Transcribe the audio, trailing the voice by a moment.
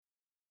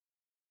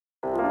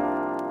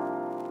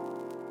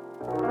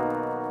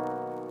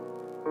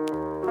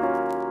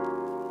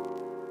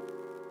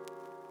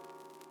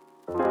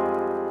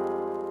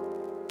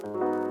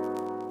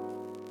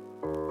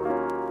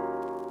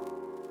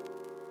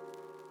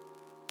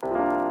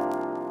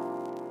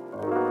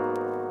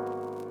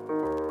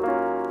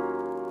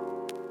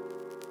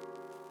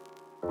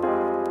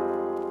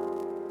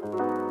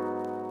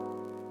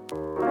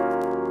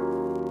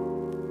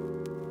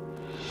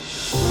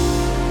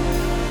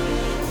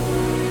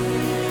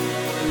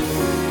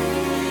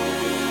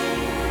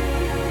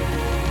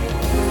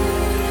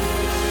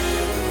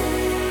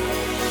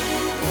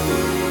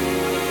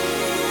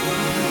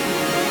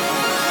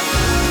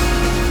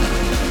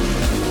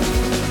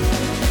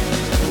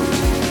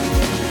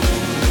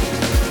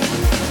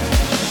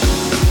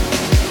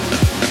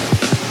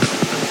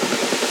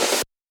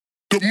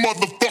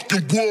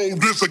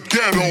is a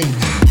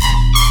ghetto.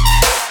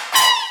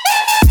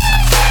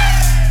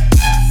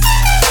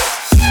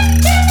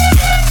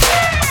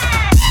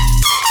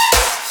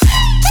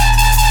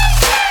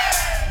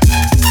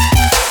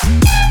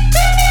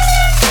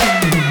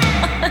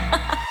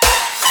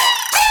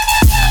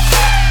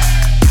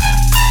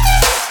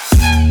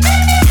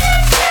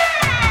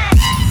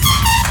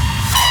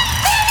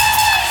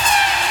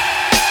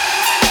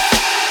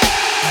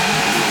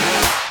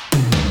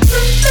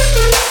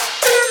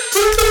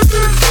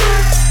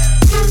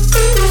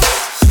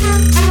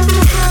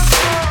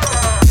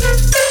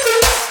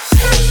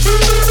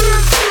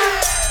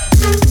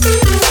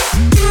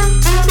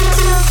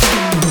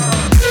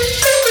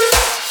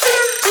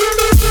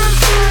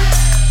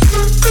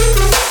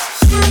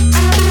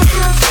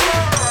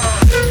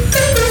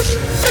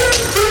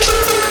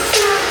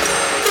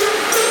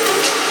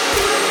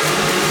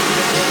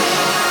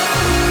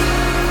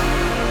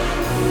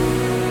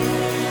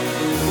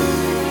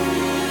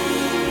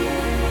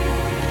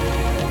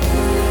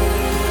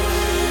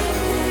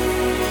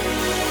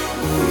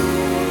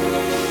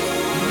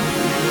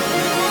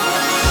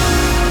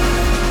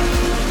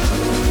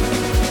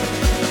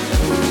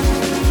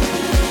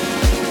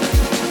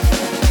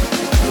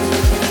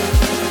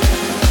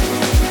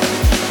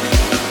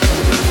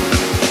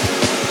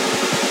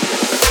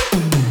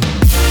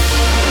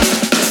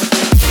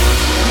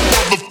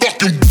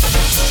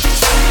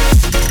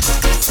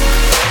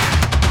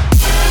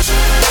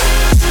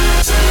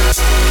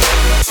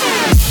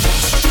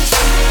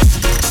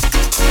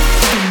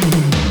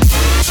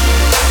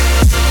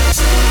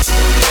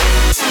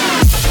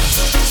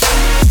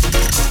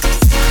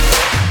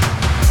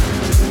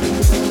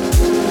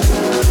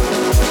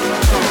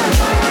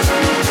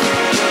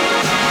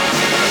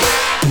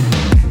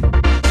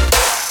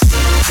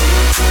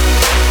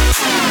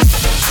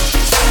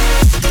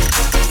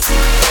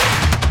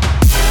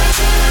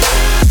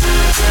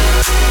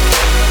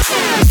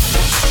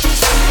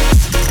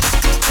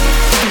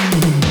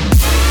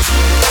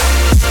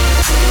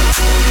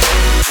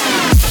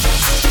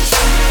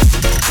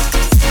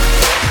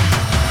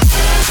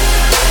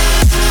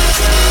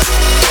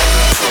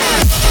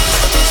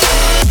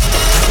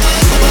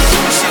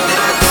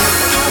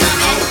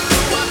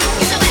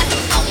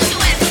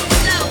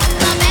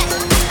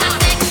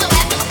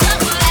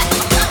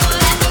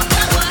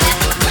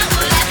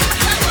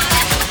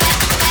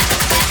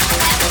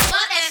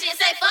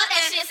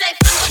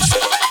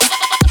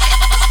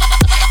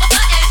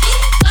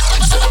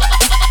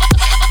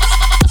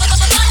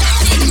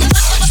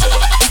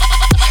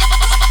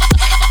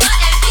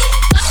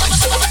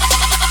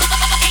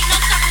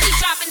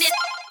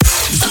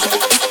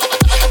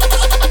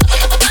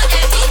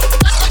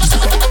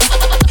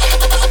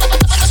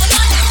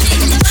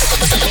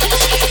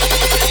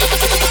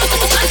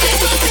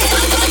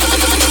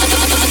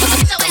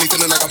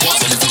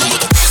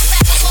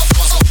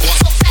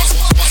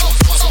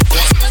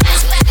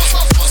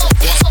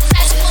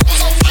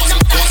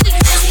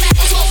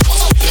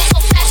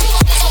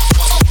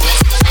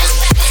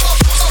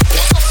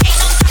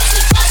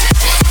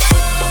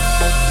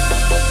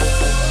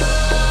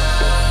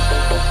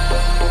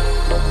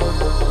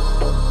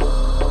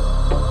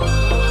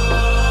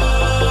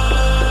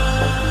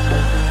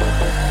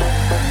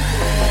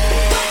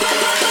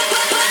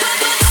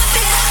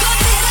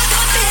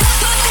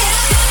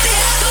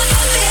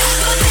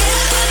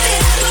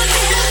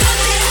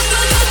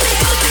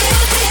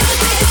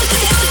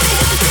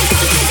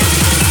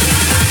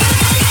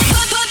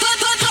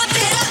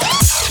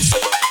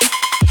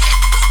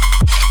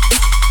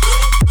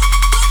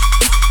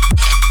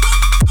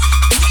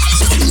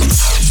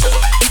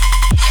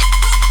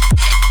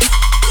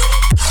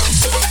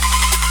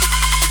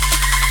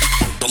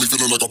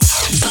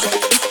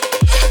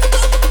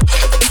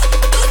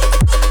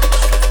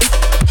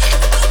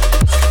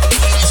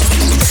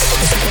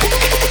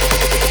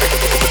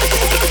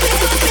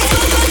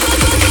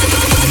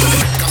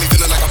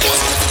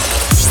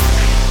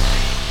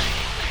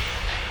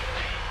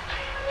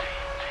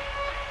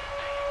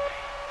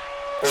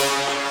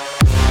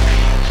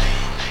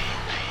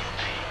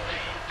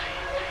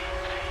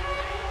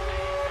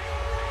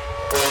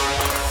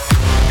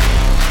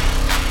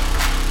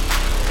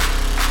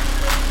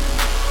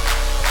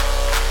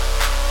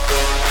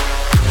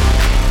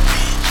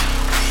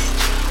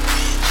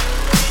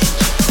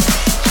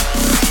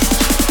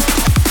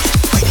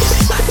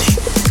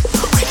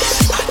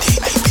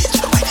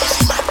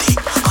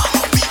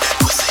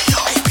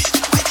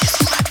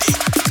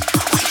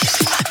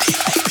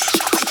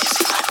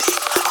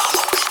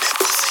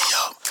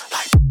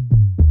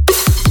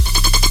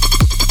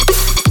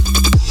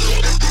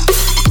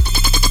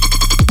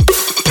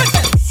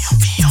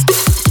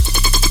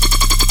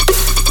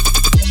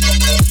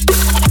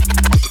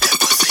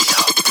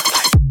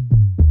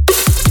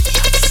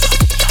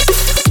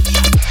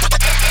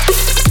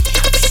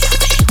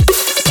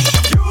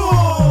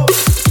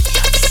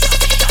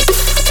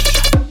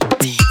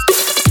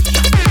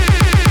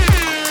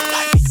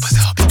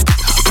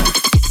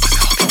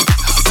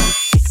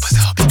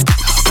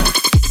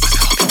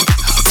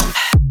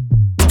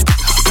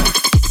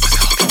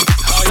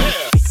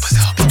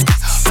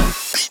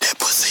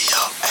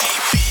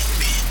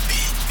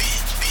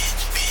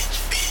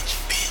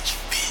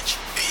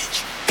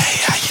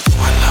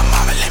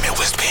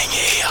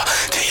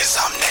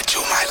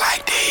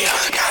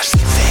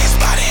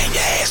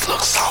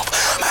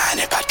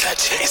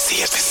 see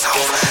if it's on.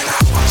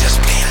 I'm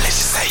just playing, let's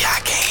just say I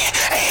can.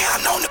 And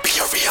I'm known to be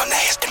a real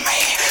nasty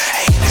man.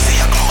 Hey, they say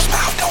a closed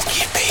mouth don't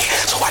get paid,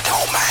 so I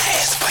don't mind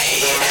asking for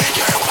head.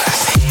 You heard what I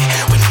said?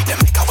 We need to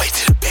make our way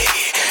to the bed.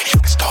 You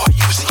can start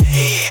using your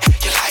head.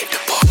 You like the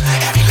book,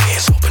 have your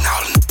legs open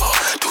all in the book.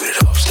 Do it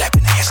up,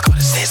 slapping ass, cause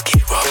the sex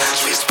get rough.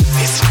 Switch with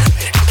this,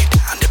 ready to get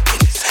down to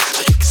business,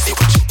 so you can see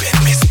what you've been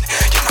missing.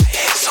 You might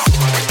have something,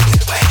 but you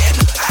never had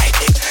nothing like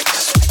this.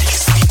 Just wait till you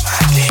see my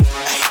dick.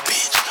 Hey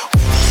bitch,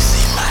 when do you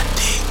see my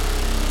dick?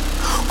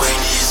 When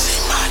do you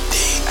see my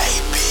dick? Hey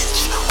bitch,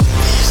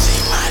 when do you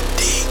see my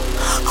dick?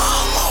 I'm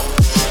on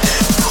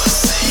that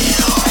pussy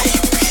up. Hey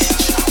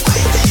bitch,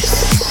 when do you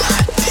see my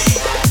dick?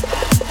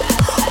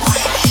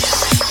 When do you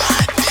see my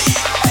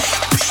dick? Hey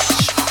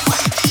bitch,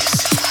 when do you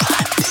see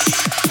my dick?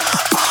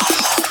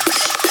 I'm on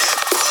that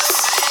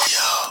pussy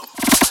up.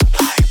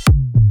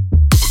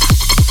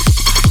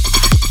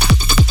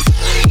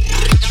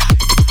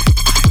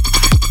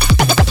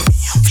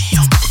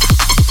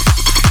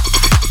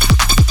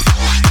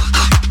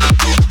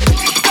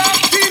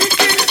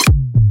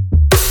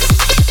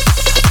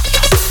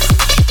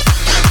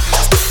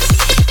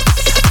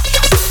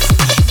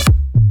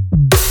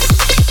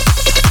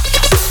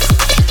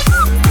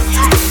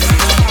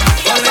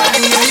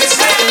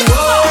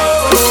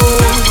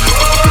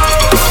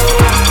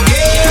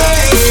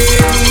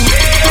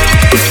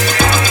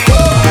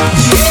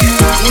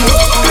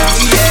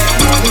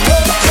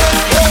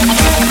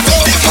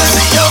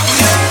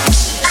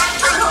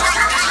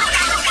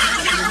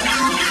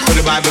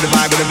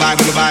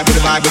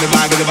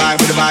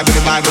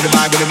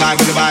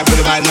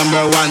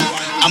 Number one,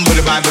 I'm with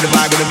the vibe, with the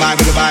vibe, with the vibe,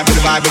 with the vibe, with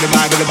the vibe, with the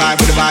vibe, with the vibe,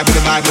 with the vibe, with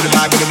the vibe, with the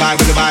vibe, with the vibe,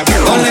 with the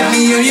vibe. Don't let me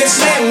hear you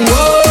say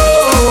whoa.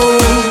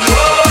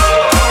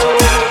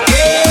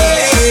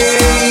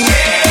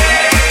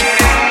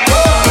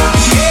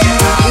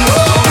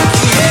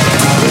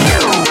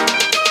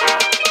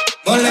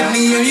 Don't let me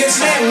hear you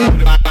say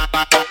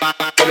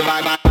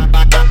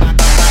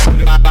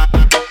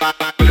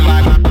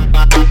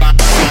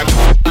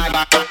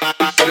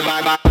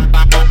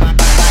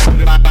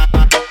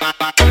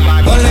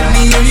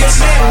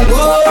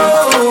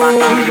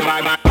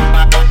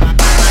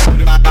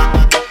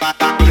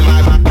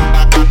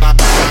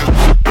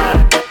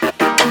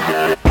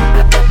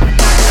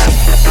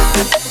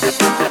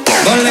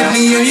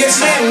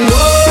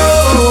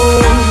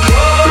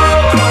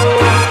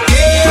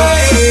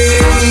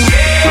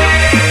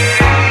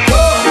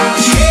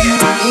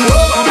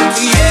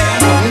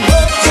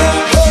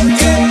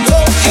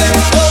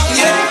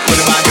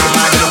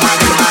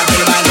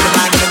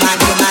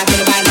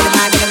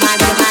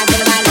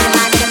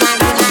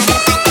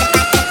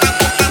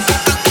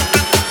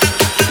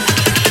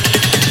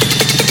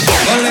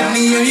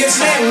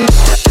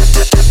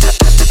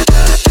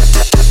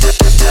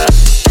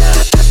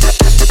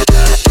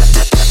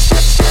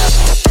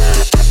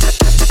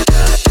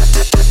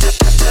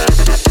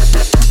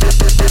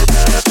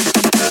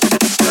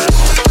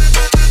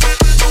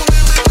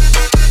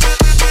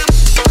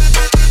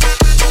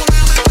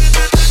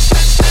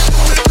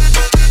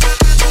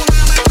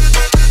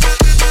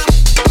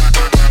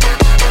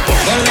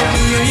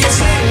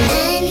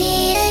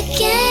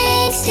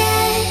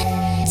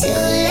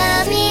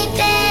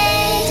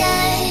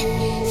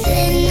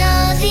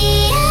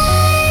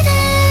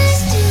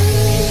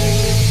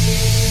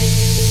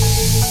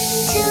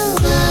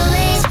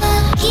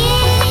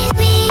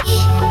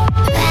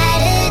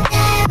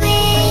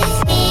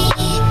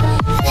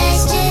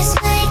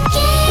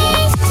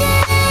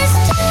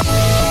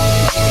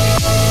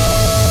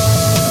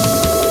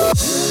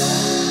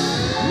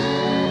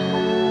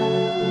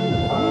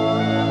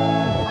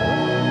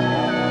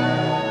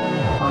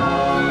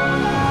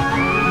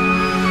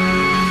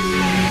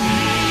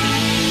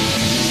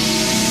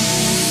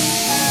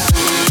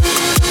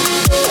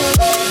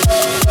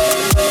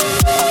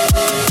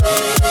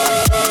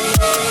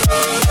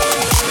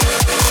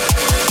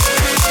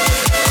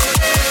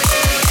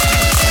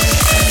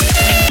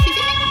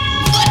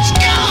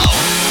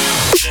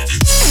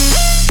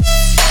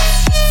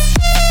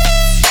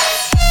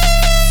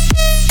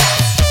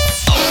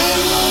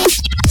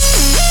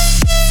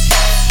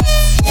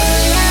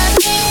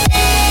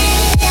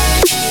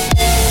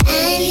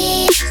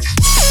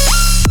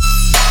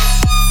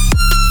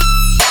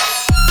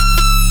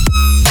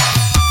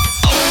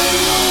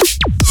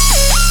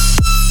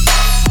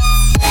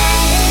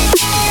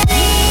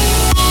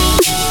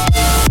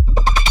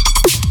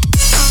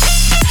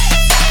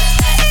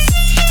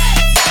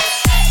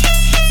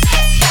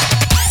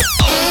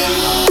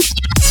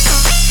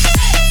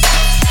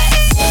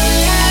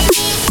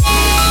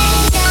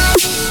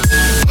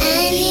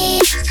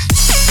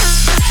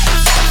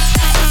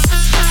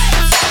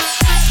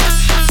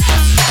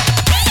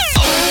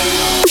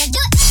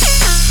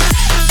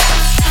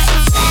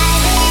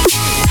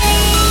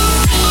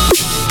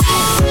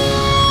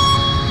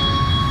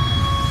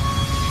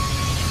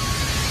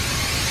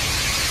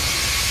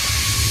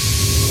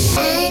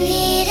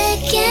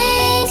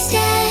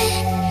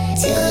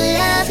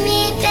love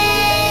me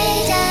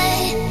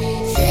better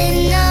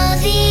than all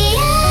the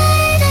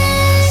others.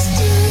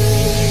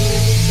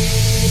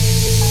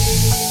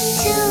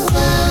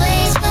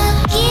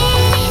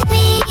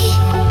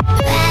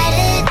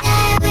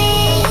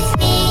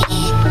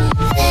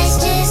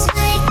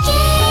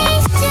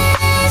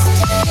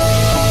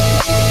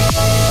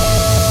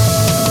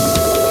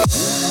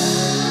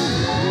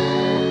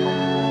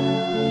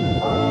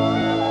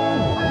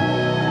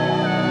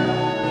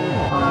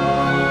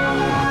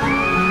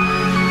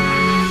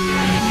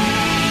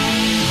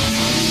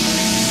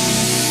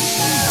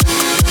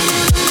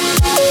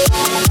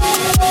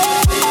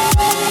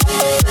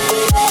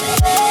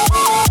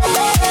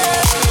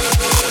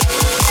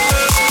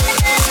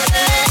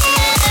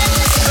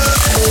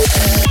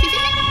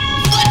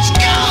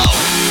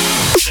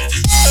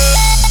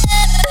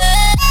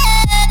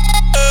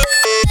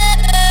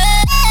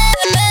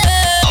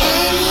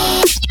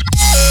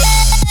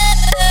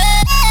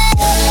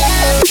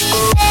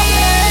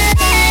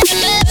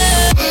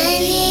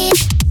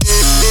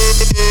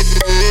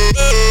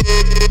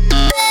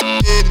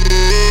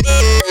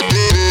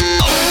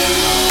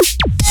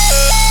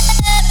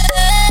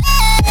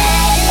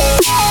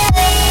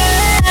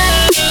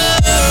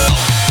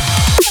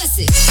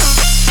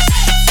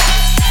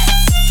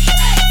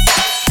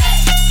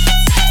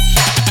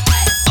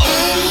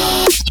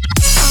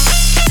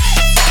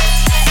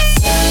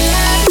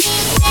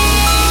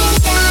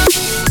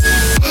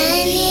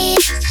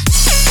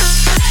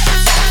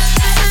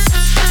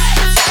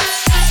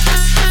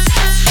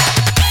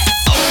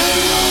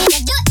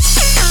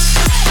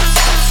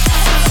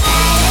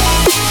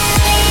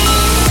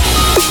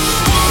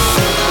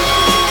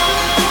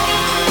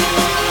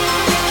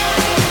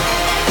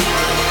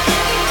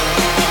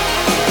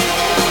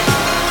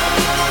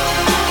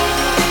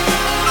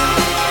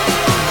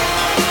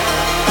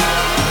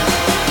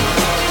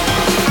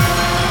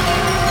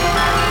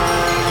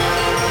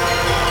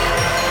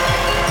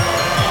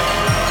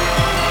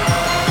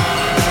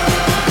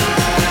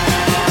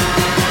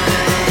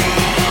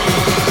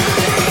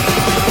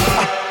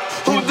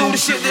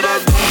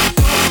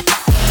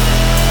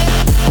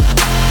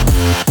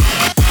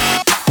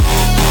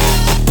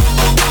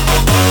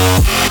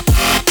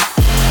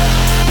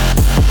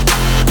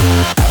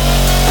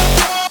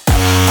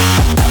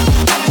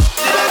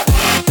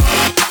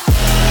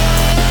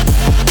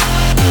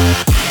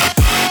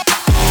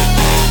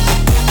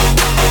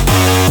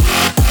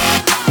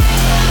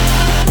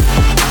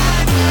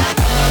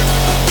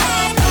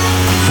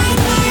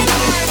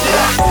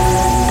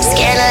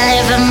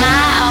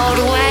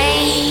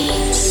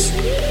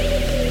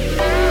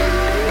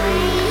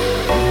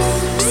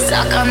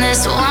 on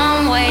this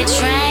one-way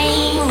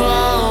train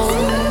road,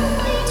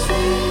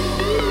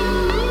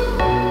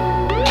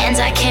 and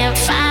I can't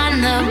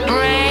find the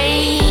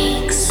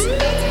brakes,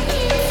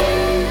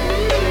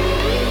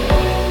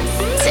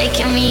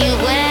 taking me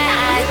where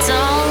I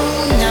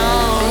don't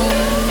know,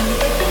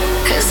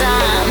 'cause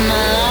I'm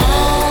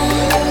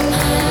alone,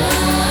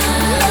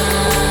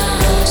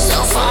 so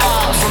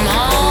far from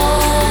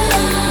home,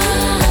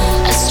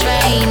 a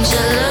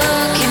stranger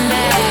looking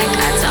back,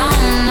 I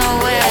don't know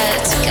where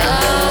to go.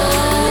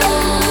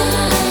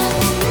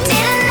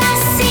 Didn't I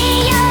see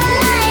your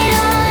light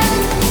on?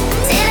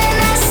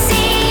 Didn't I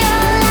see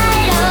your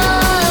light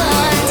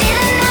on?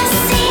 Didn't I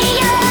see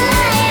your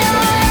light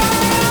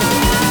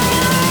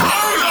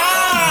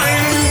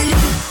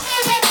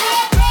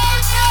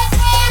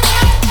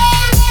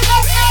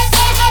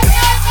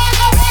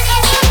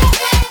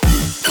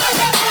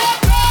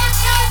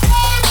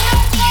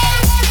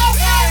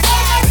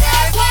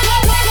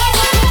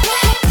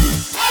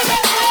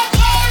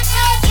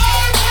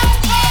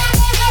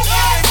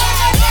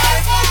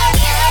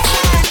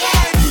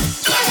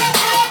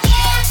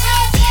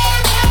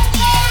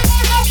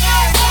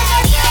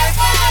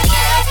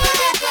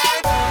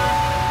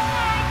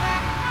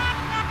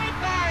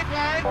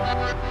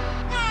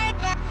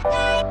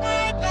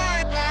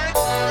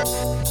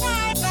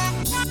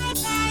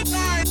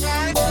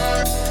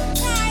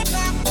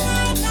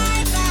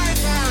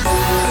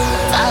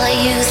follow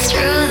you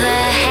through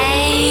the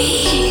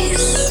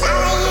haze.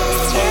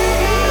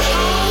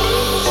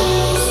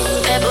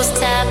 Pebbles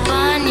tap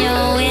on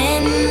your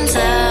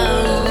window.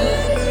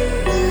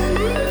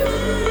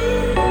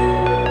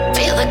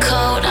 Feel the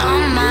cold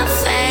on my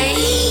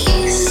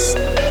face.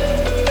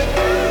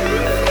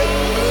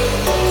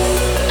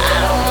 I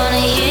don't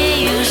wanna hear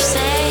you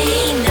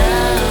say no,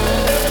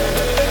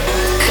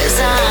 'cause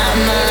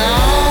I'm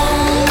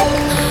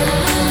alone,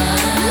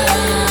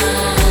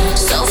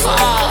 so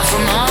far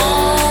from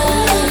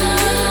home,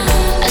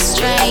 a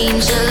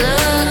stranger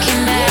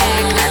looking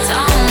back, I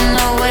don't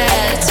know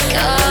where to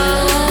go.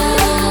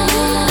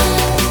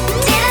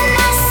 Didn't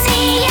I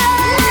see your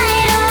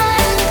light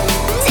on?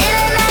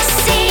 Didn't I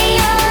see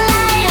your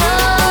light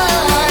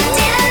on?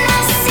 Didn't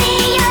I see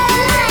your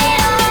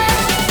light on?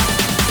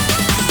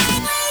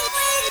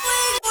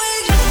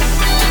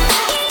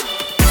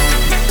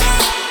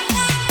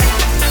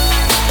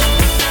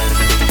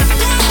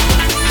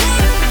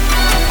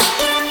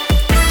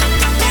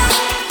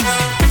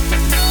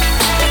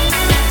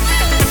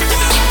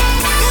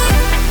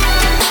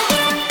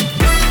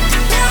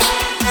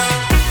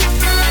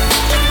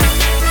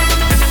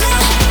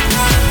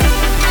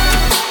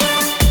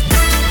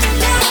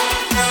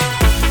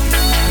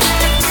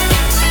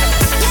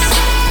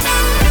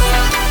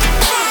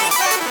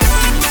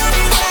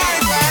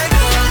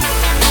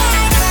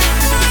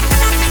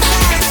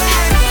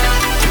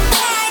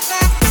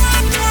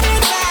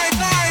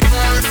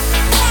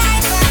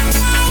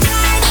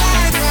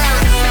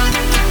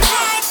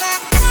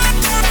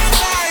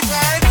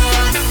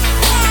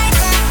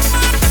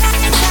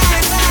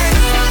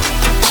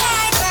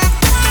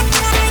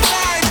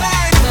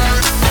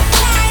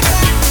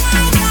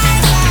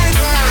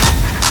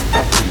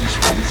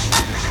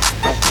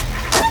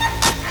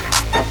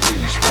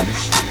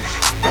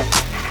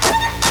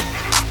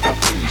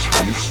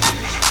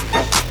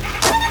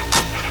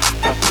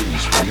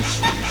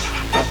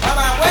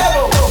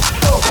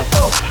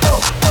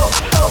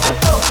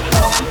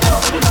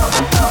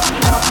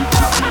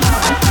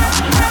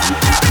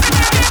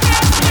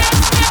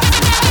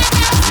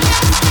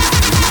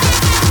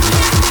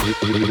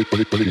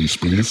 Please,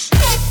 please.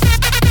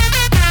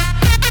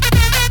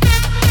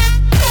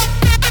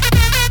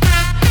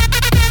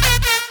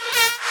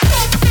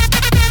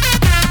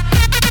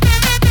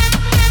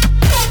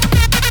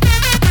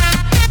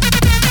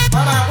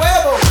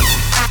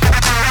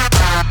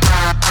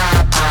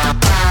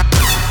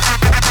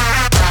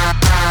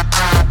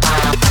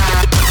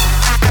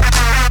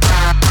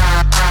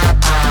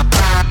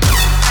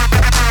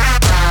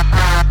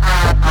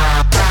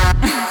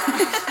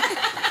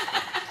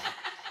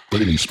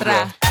 Please,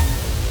 Tra.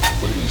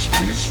 please,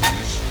 please,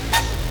 please.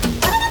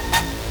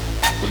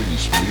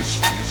 Please, please,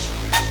 please.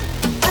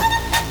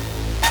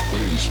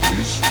 Please,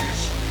 please,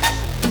 please.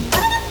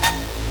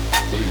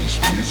 Please,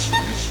 please,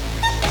 please.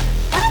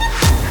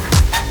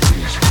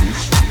 Please,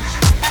 please, please.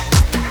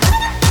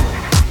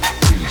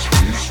 Please,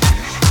 please,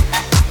 please.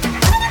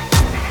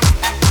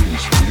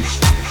 Please, please,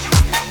 please.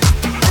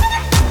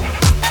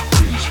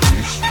 Please,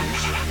 please,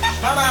 please.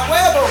 Mamá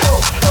huevo.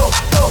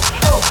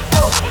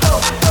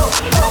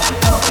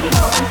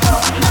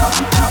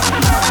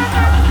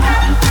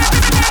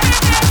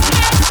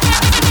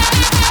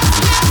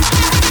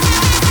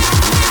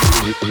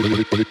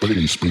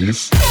 Please,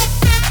 please.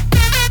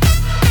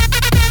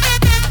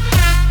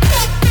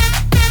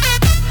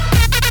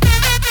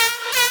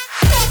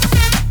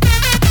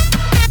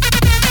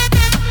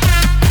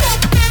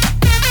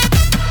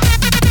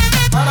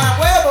 Mamá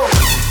huevo.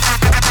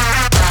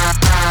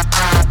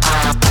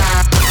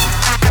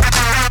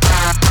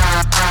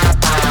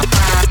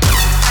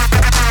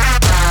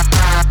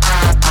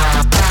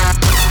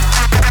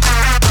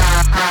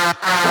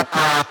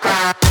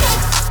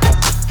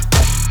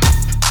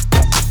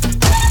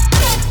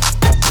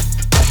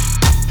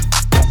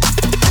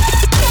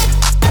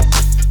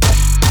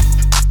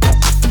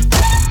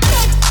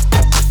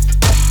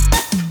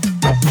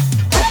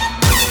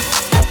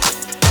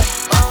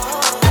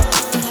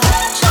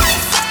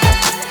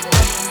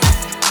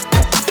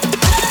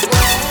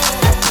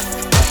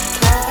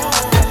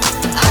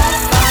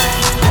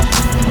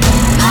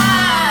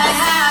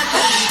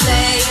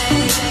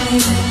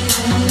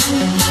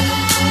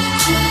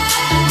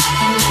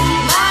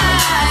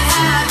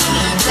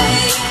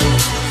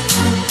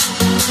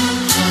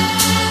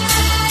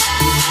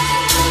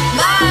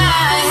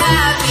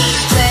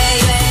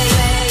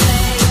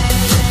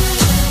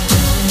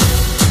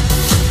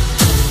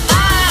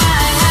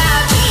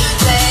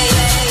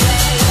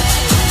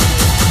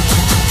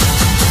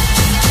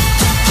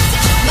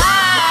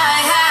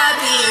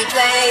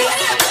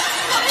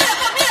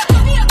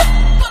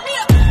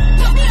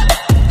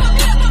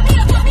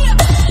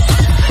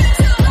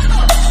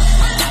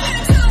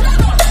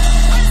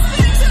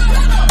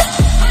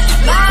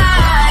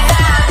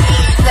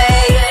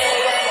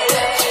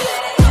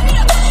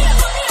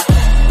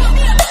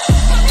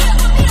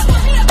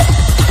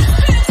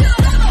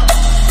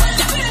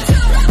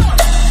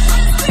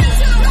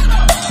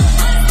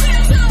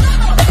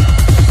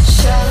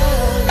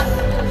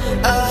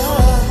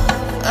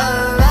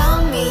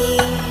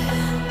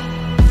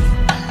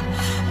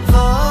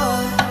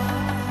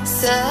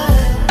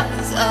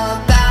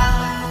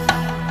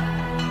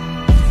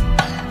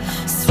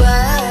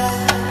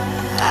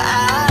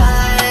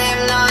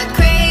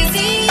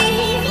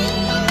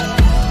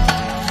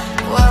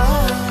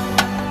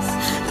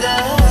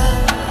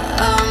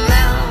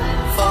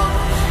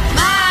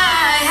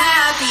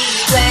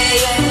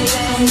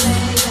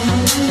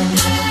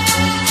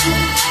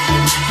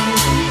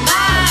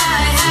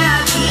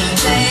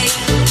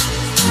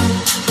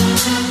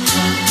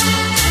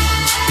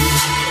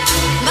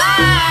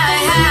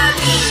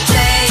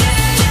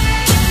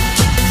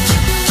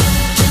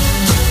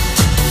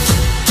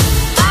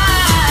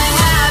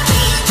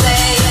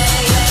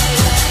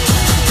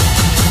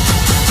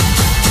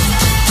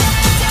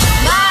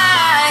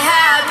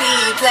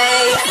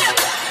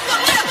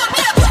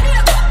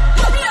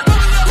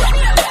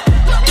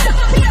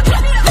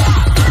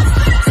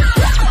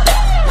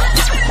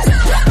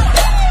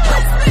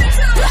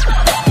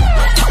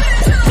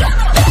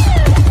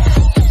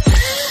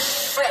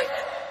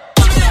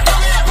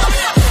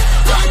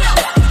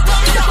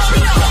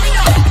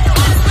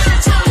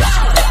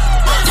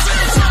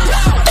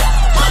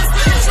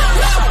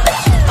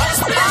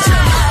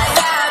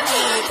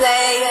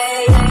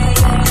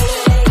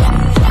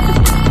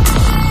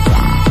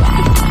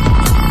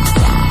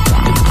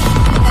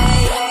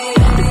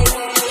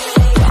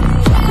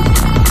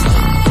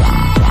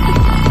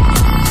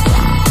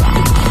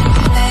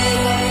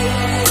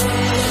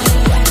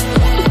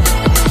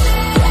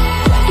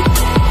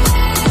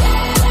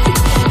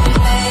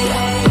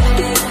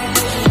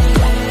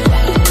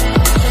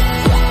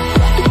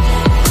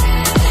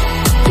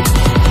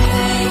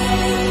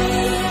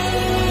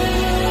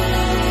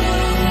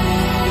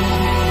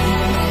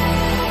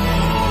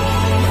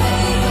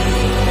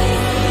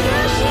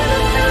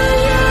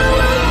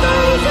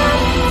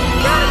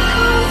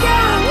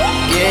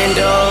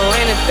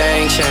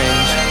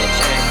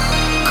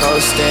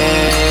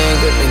 Coasting,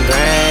 gripping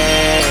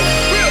grand.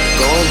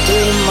 Going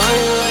through the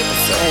money like a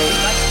fake.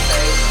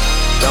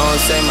 Don't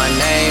say my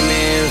name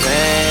in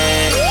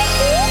vain.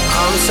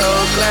 I'm so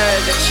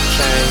glad that you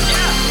came.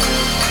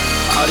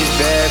 All these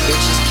bad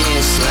bitches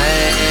getting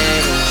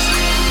slammed.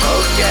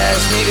 Broke ass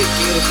nigga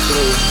get a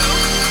clue.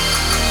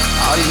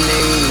 All these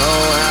niggas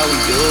know how we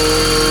do.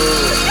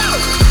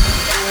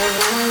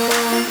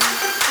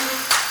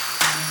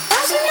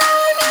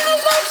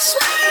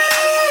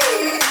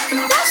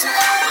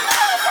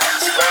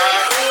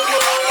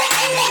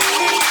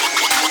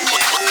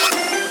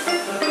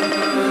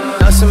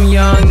 Know some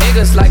young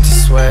niggas like to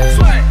sway.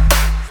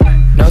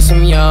 Know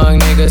some young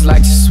niggas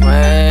like to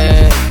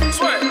swing.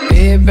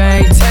 Big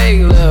bang, take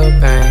little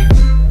bang.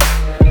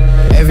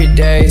 Every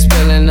day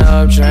spilling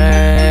up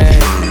drain.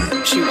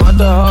 She want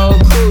the whole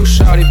crew,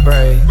 shorty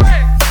brave.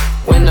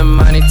 When the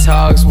money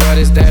talks, what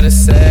is there to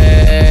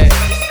say?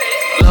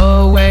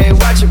 Blow away,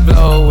 watch it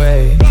blow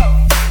away.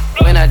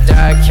 When I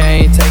die,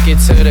 can't take it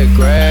to the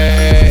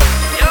grave.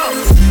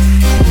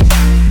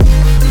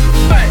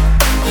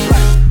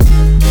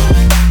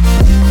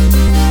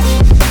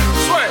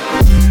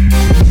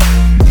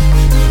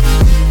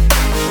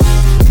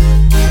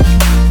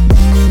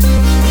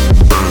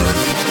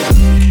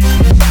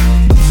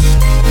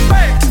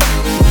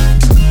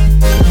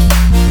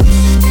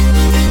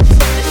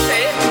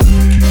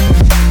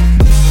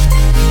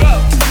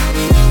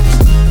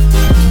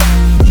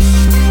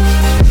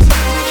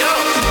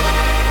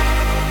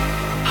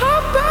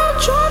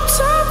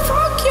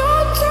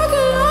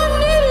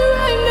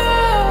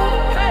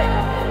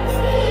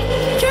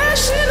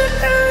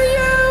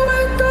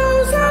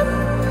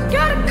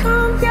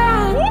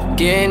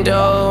 Getting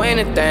dough,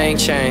 anything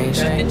change.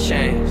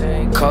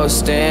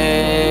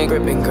 Coasting,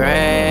 gripping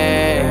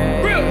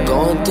grand.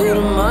 Going through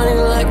the money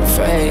like a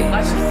fake.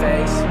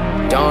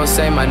 Don't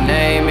say my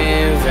name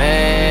in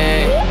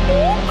vain.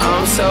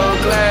 I'm so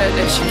glad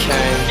that you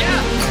came.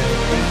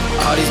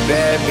 All these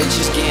bad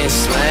bitches getting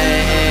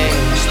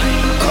slammed.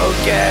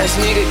 Broke ass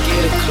nigga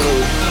get a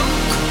clue.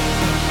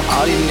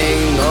 All these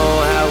niggas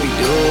know how we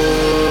do.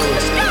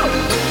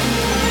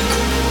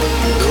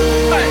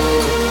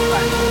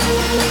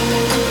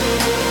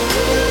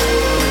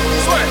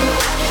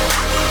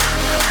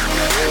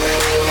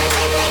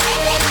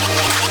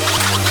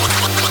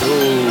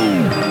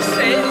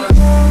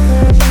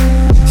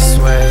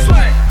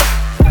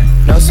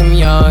 Know some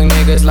young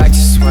niggas like to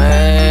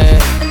swing.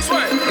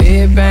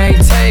 Big bang,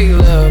 take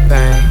little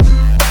bang.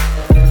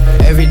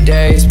 Every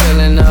day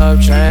spilling up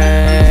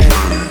drain.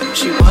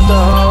 She want the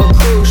whole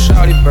crew,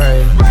 shorty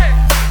brave.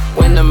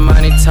 When the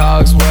money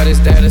talks, what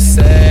is there to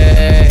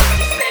say?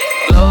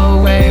 Blow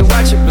away,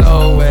 watch it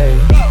blow away.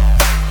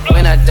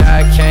 When I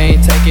die,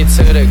 can't take it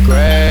to the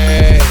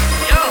grave.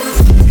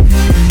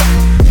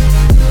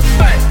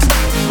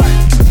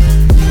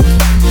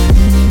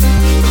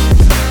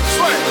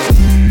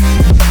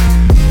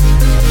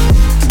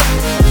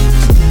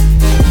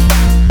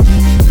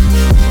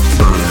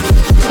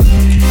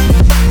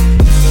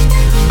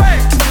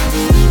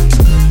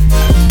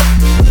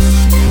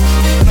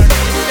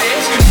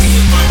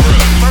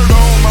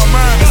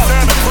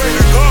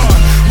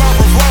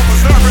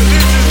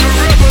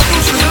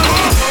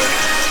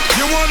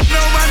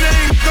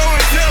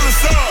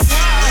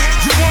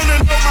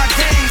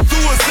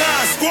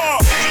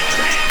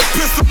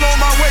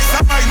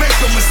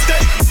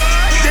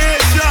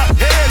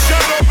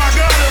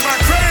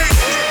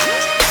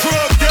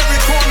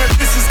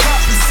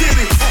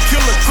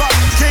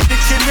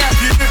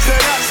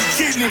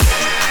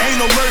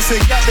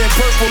 Got that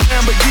purple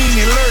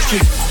Lamborghini lurking.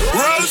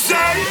 Rose,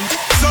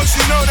 so she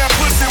know that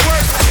pussy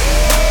work.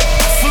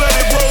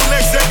 Flooded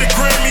Rolex at the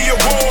Grammy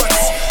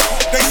Awards.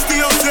 They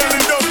still selling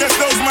dope, that's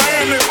those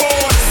Miami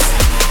boys.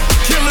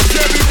 Killers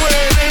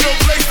everywhere, it ain't no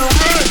place to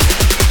run.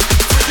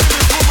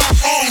 For my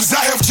arms,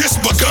 I have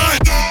just begun.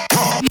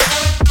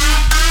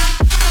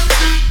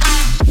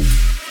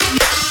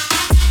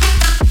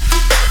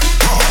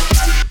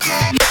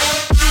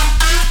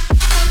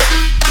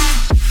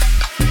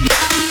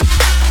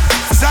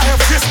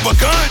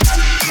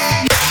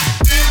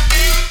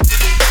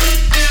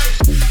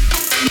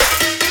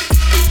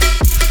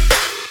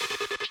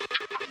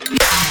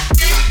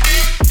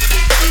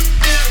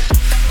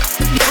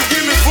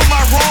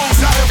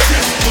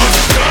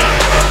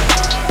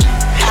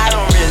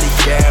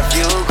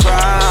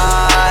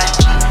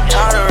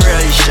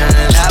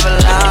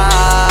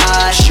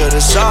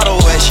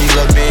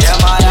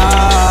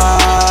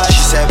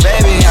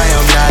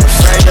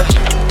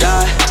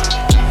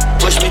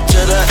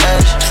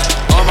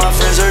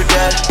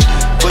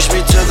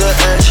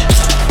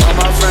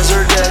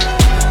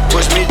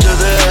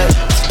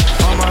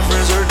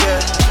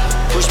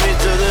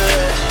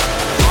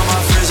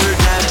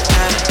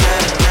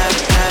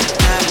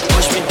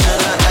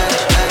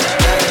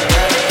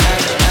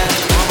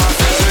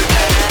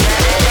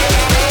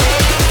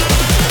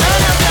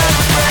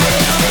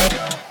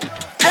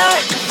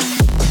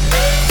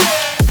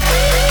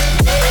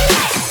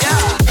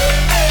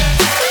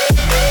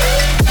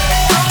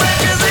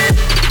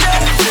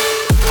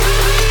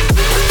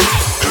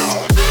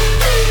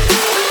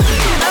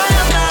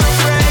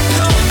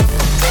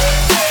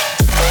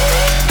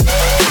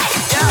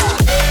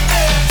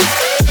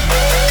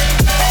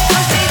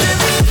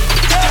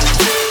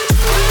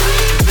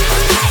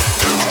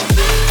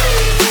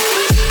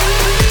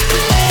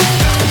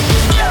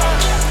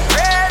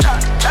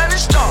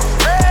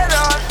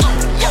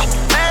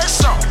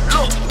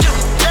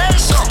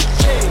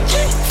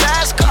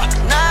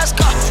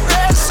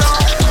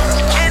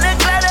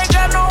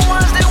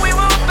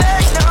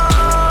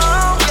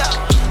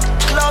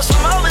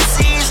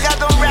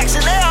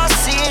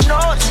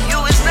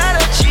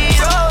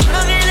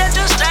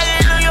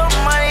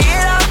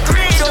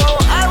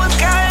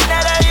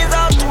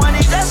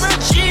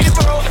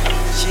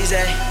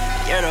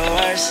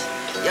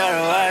 you're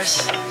the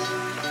worst.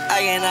 I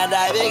cannot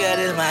die bigger,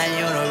 this my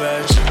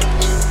universe.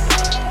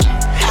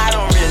 I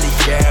don't really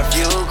care if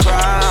you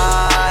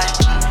cry.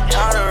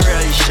 I don't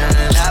really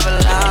shouldn't have a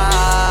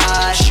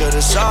lie.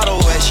 Should've saw the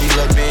way she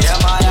looked me in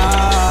my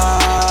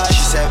eyes.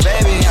 She said,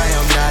 baby, I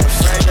am not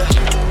afraid to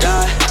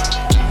die.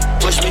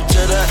 Push me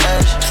to the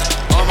edge.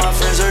 All my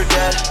friends are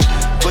dead.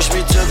 Push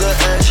me to the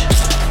edge.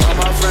 All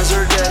my friends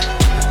are dead.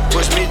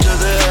 Push me to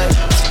the edge.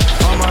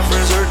 All my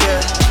friends are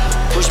dead.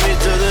 Push me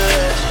to the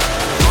edge.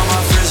 All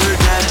my friends are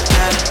dead,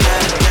 dead,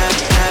 dead, dead,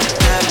 dead,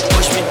 dead.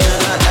 Push me to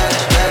the edge,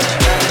 edge,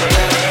 edge, edge,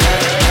 edge,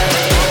 edge.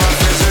 All my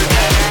friends are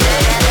dead.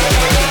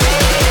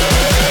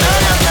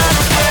 And I'm not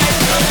afraid.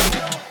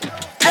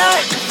 Hey.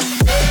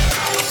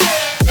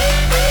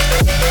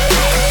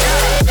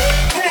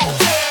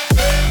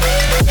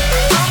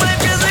 All my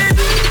friends are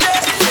dead.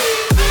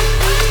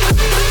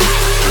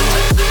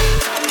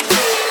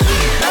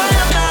 And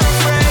I'm not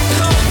afraid.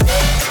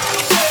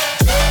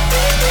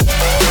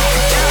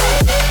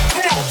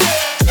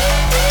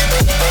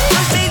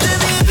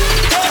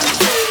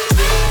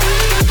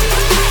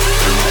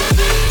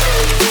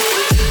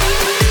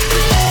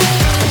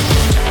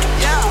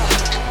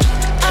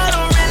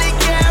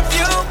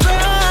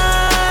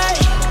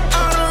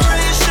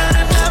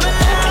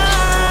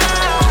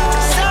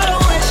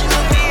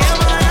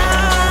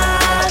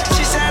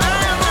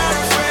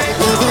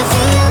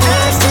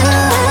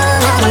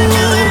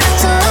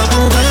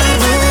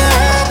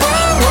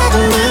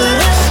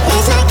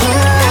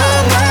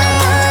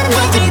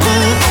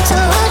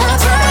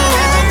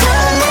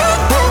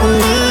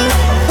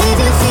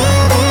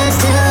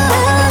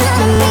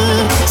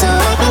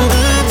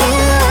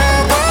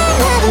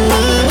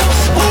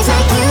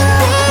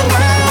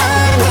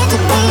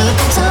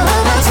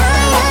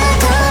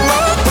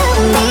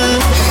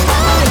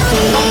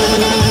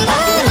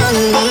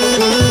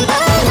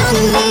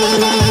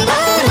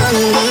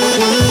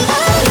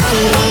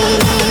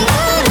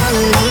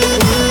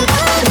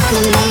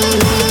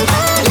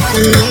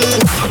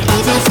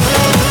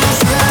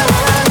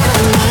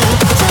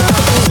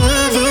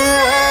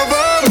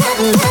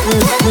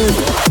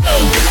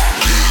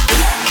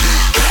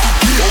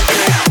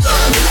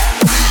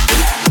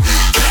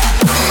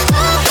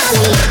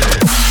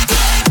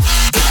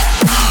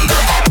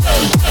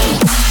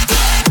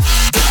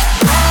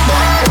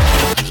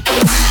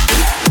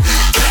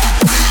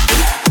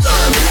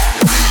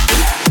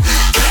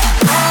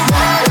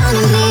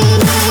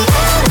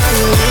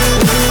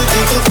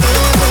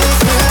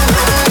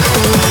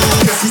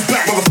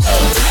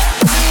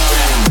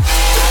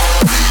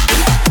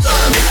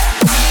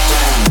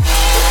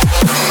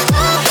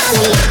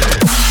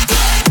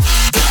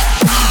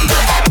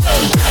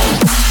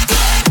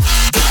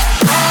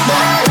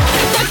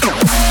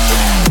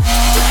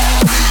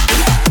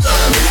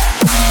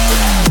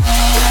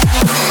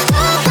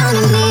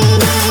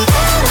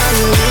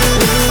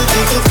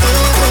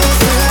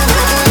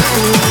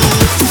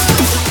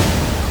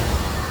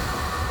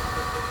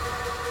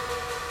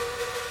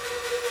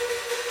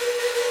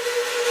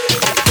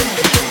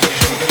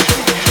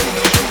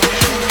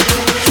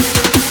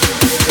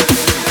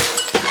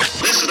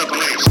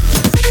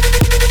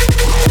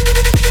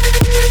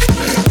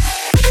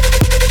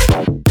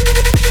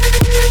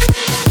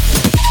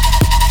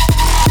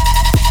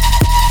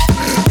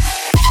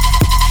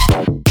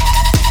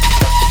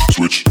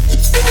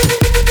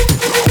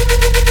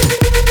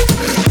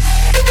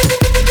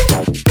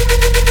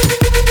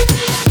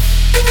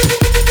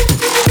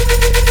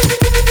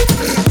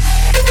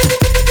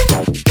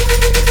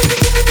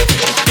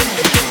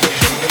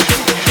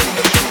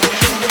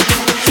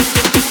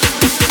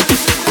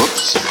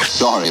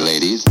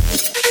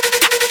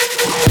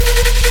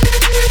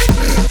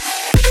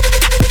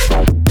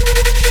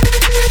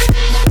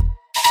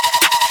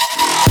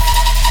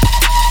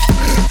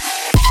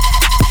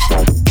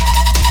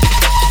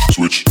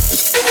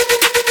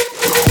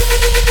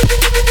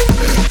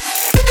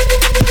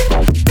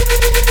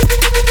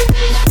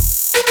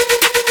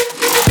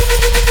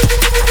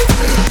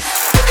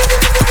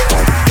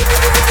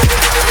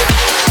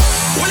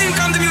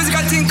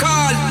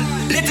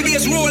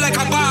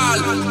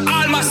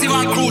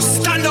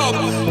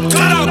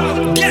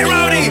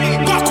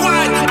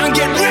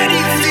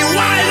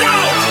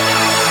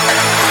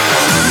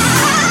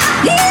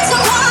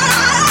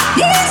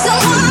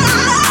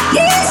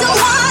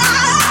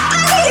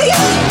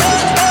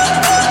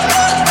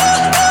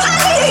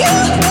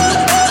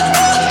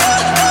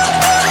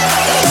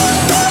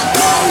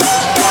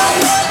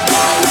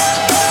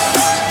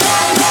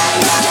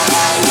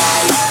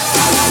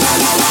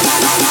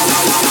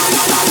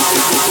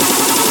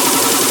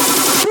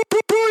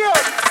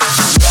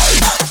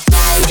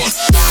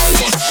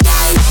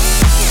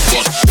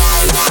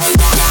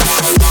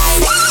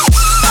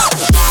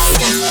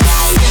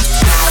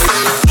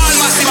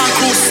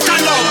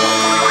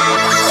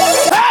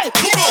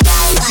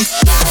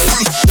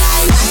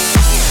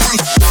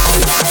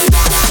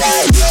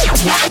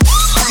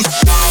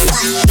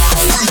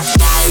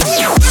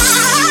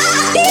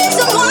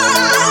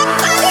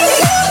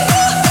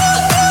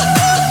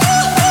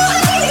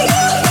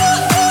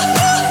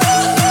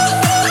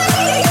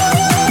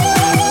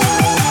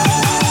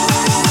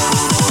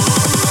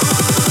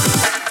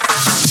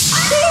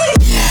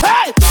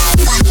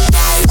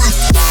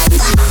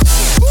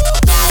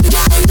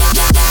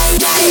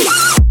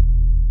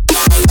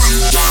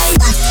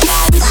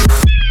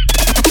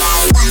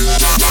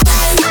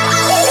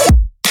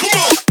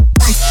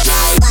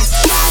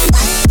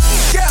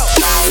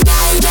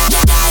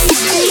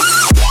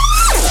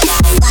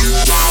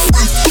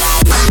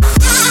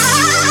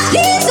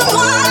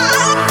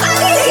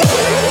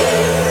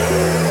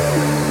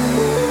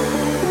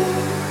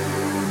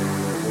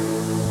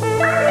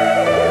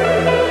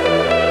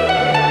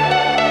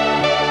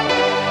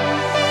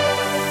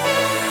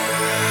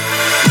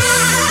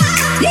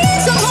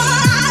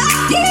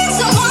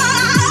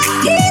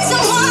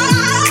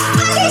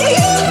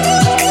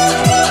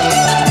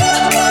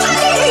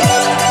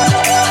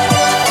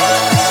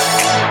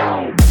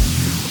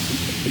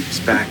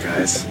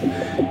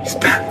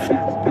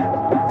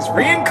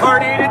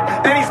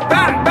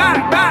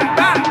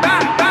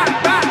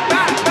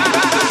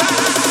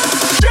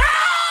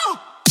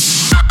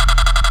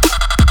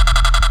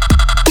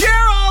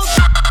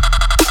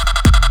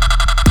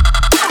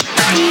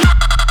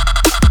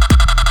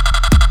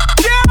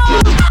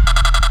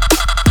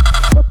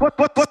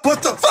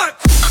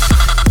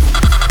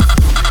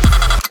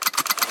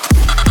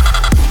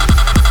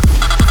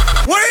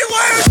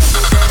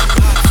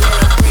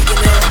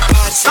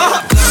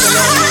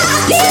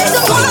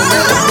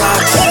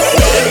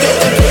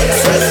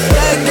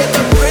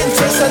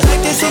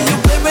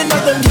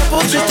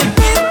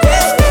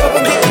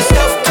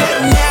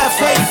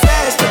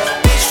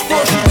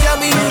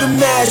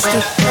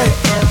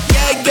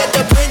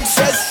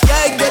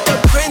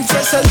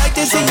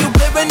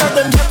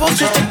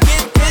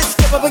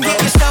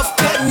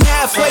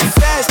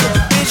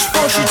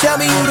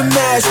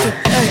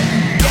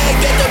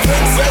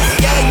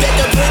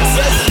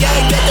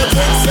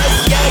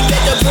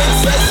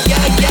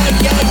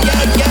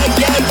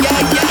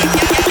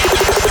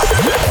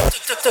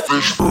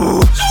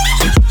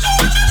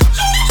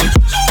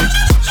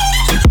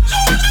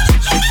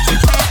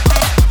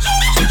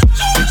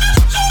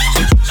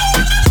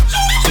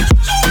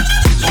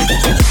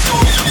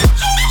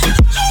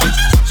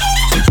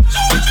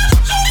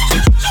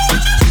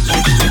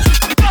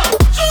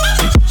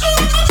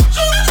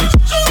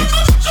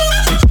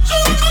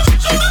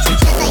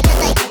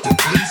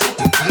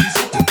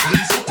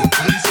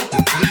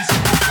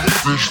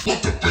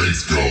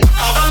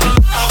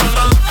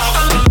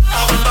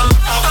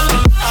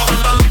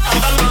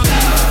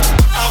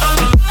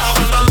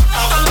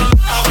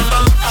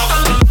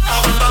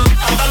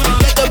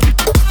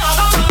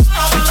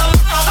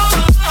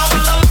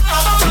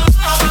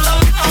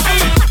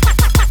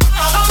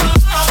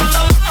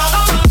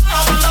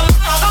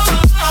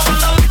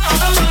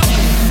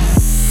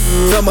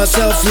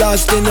 Myself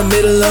lost in the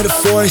middle of the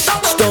forest.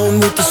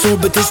 Stone with the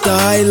sword, but this the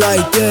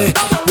highlight, yeah.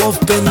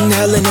 Wolf been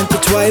howling at the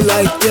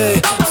twilight,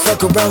 yeah.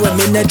 Fuck around with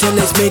midnight till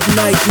it's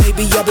midnight.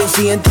 Maybe I've been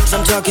seeing things,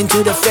 I'm talking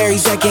to the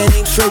fairies. I can't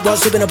aim straight while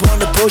sipping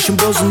upon the potion.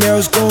 Bows and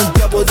arrows gon'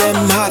 double them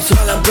hops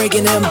while I'm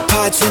breaking them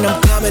pots. And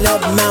I'm climbing up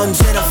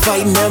mountains and I'm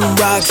fighting them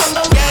rocks.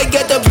 Yeah, I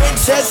get the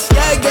princess,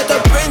 yeah, I get the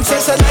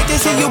princess. I like to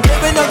see you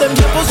giving all them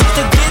nipples just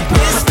to get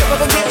this. Step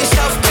up and get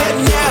yourself cut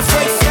in half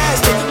right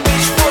fast.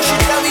 Bitch, before she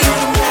tell me who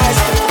the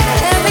master.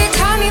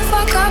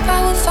 I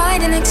will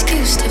find an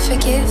excuse to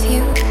forgive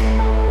you.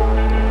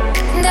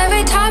 And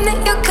every time that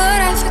you're good,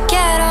 I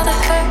forget all the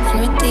hurt and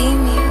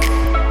redeem you.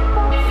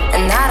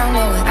 And I don't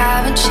know what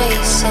I've been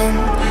chasing.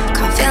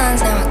 Caught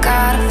feelings, now I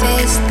gotta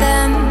face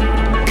them.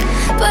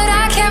 But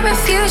I can't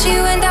refuse you,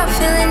 and I'm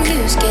feeling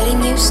used,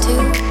 getting used to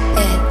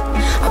it.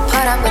 I'll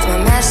put up with my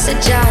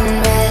message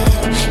unread.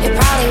 You're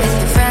probably with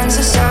your friends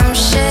or some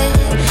shit.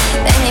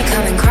 Then you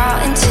come and crawl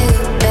into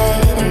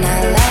bed, and I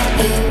let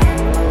you.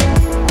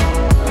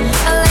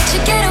 Let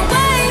you get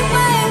away,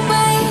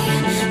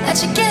 let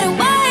you get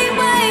away,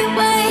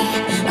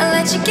 I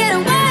let you get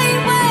away,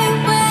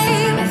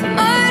 with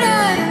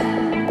murder.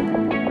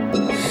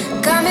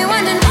 Got me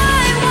wondering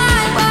why,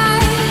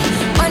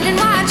 wondering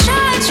why I try.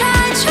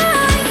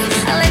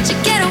 I let you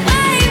get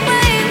away,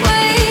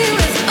 with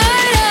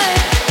murder,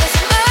 with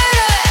murder,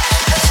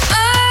 with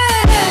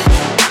murder.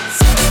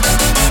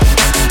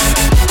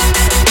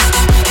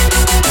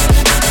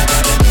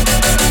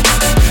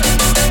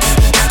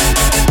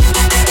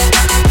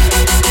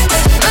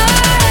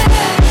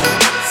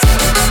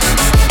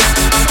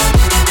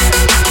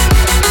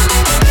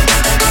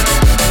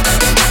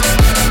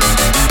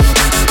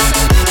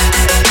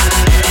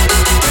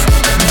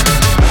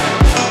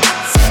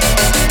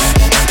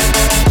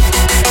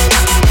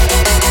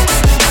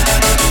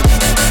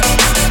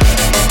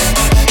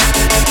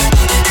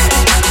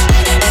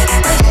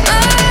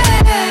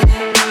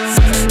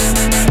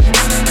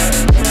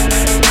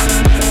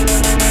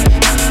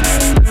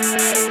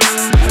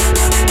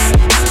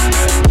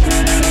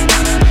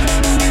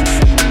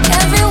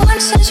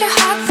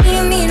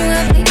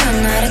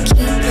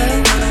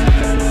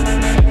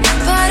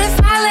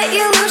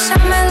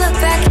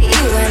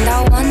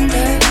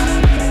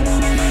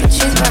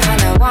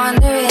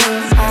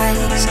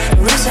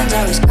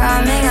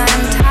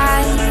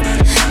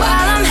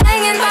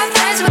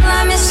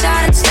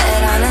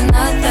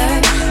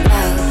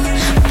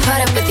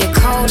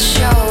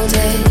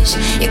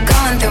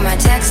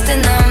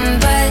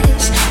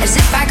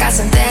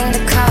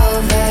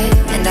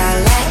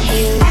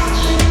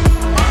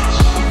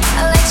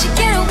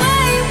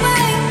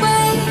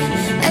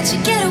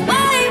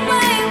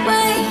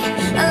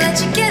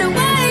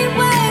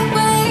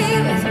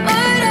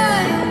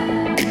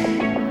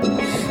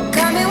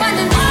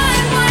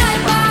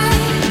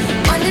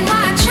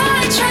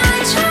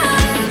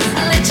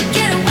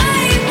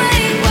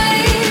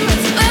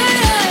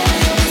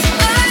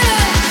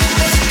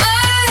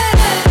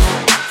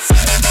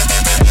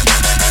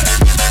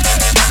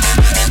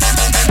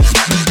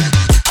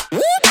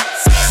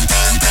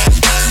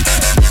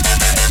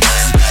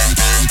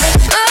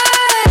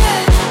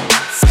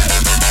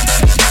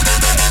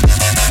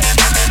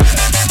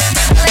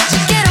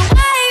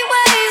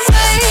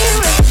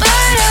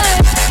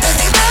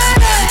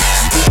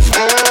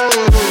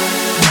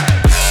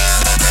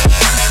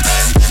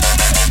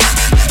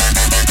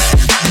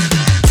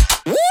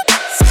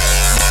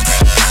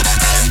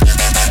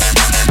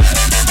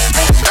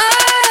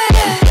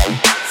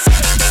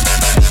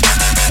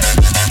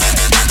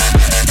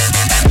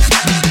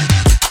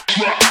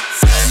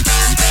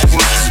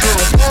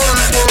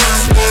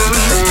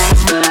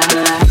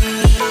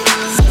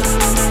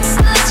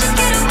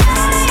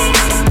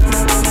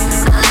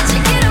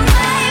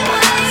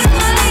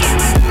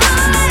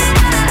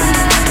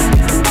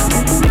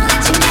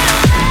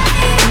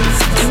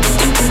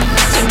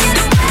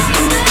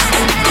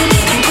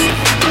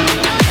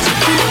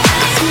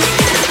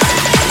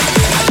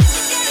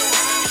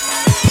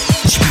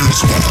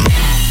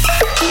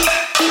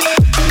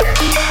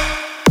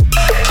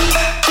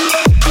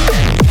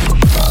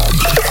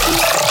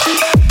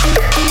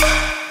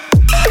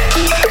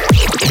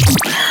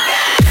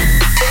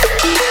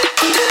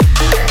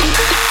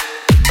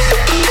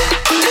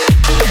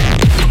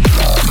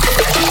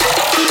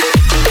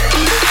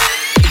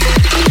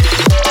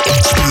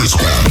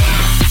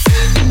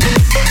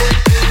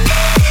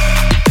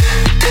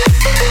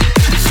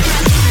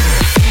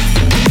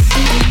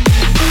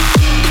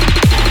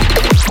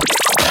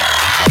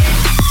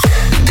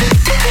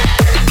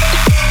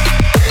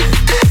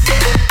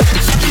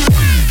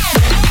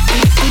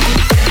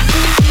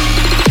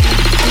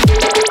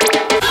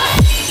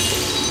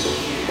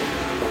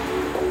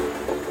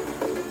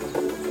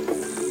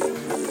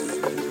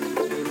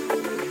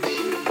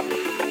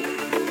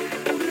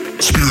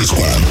 Spirit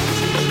Squad.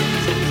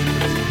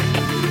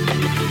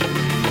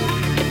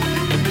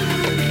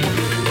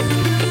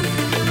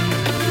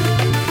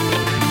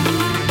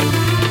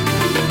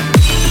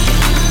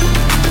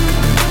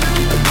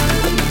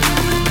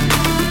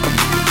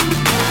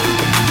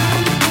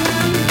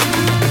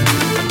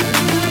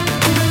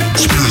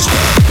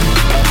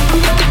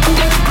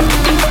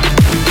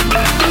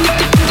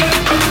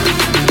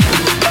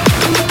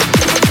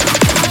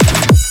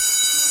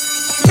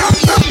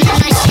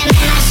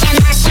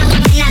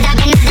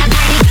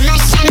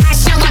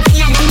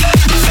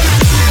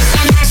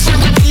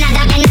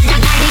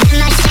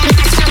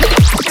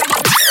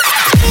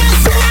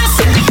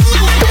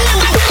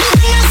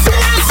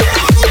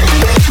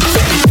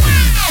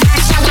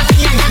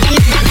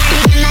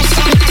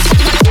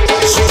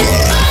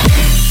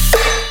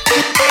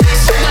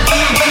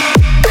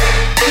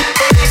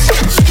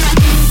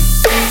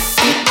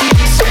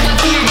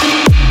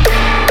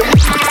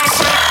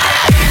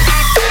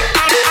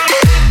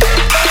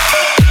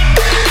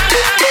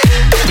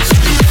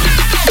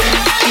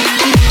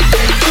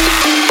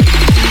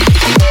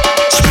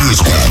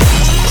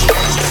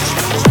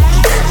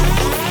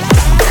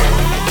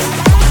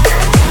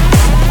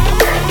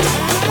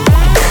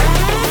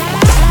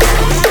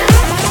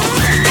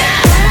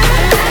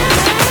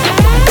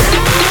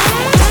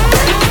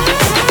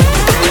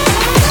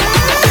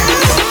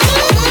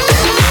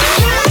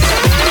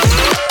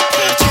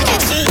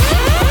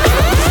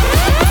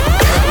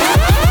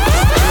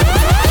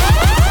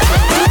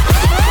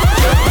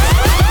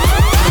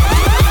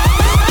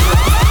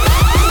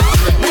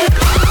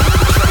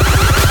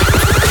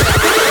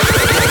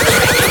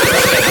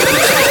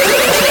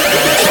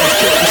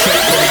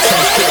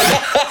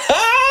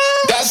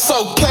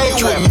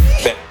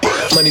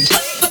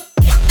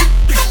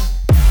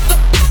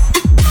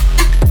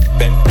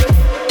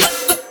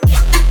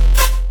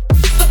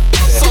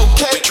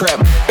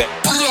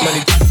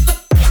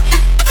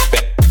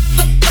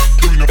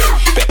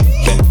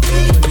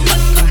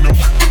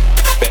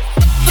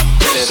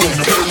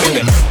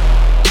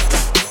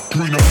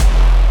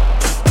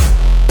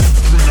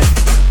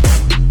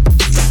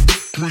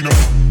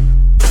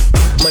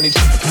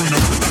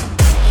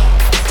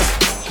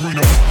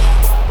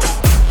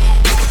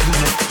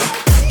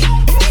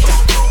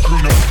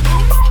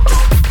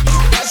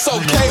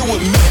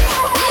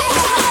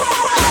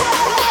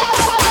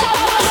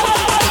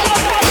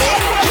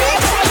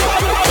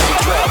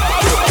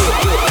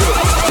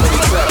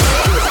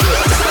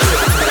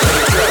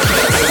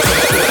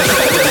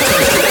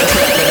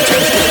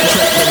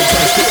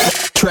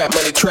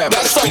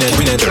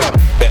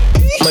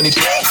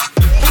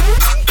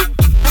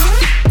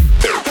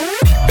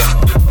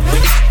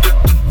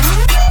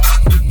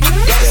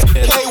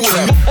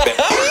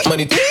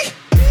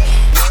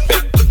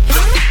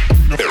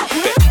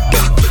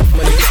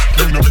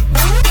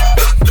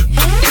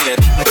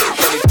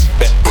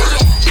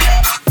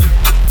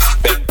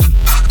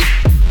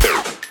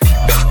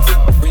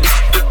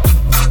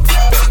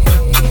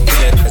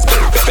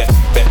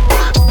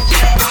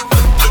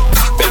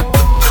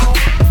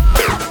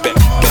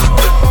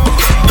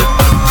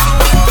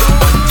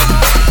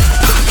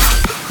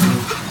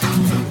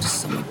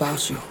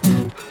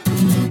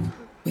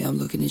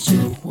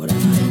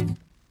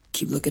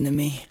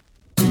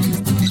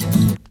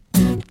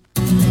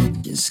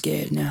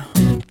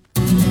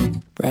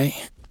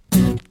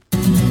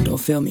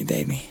 Feel me,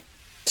 baby.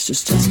 It's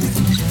just Justin.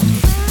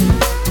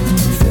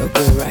 Feel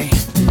good, right?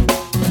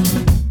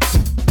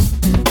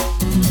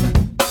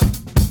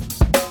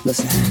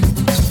 Listen.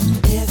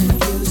 If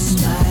you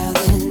smile,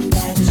 then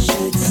that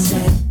should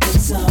set the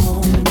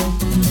tone.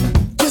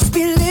 Just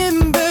be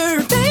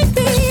limber,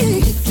 baby.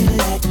 If you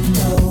let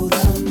go,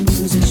 the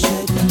music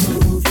should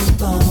move your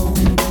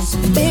bones.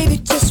 Baby,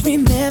 just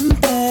remember.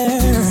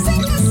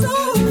 Sing a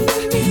song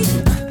with me.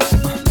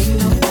 Ain't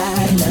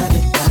nobody love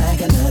it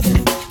like I love it.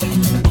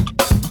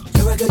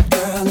 Good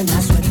girl, and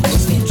that's what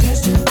makes me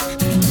trust you.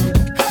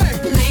 Hey!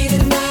 Late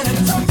at night, I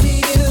talk to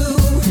you.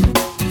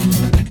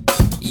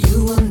 You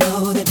will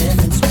know the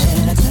difference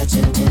when I touch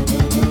it.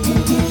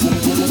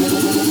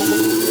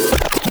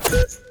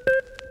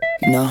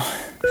 You know,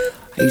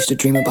 I used to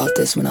dream about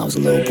this when I was a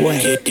little boy.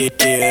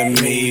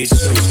 Me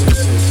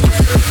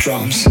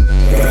drums,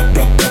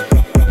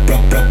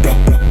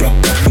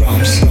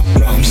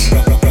 drums,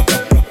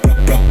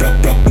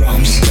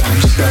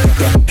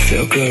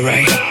 feel good,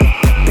 right?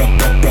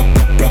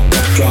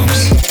 Drums,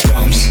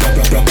 drums,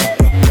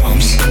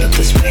 drums, look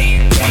this way.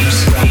 Drums,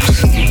 drums,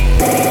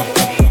 drums,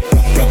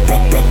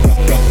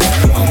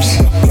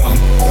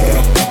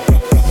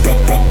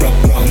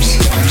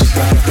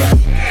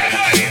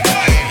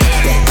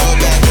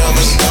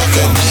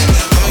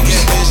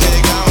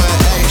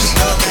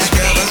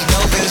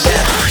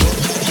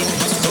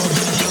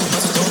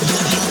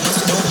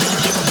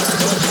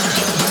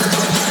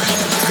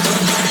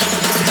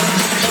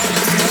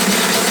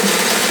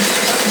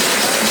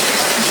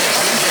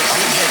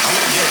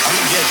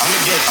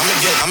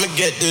 I'ma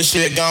get this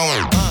shit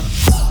going.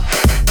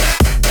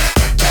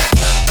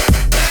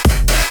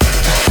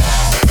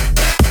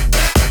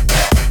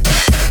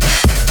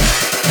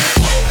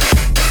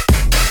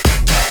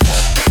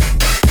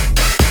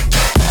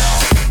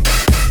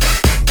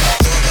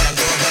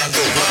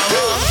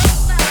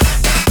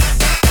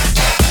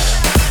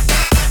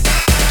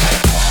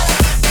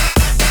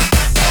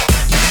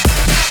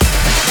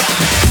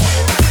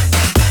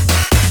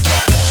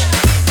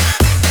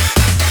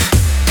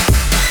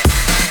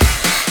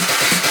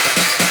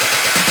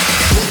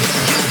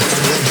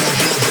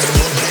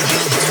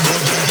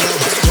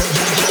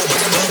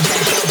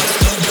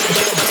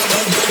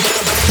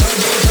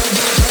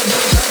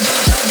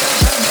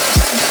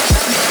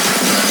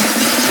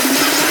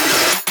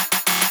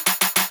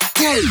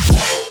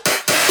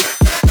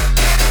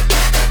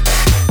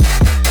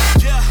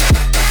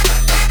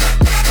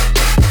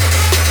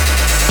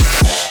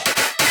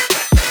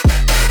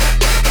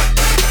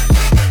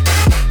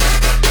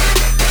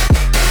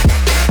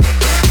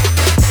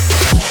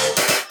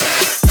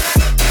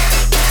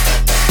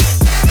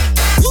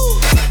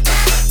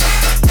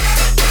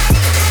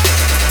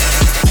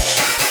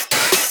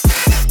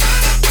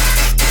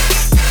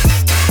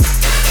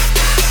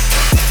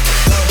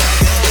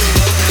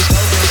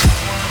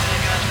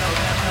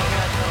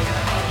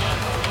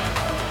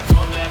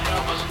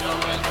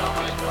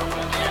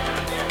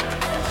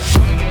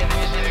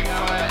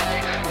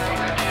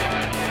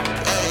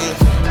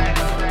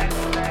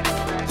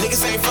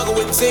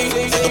 fucking with T.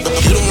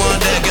 You the one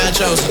that got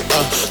chosen.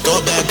 Throw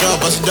it back, girl,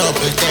 bust it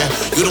open. Damn,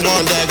 you the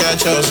one that got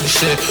chosen.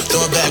 Shit,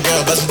 throw it back,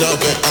 girl, bust it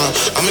open.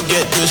 I'ma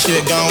get this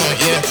shit going.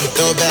 Yeah,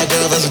 throw it back,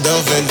 girl, bust it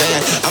open.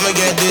 Damn, I'ma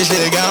get this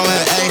shit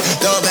going. Hey,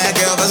 throw it back,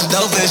 girl, bust it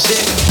open.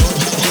 Shit.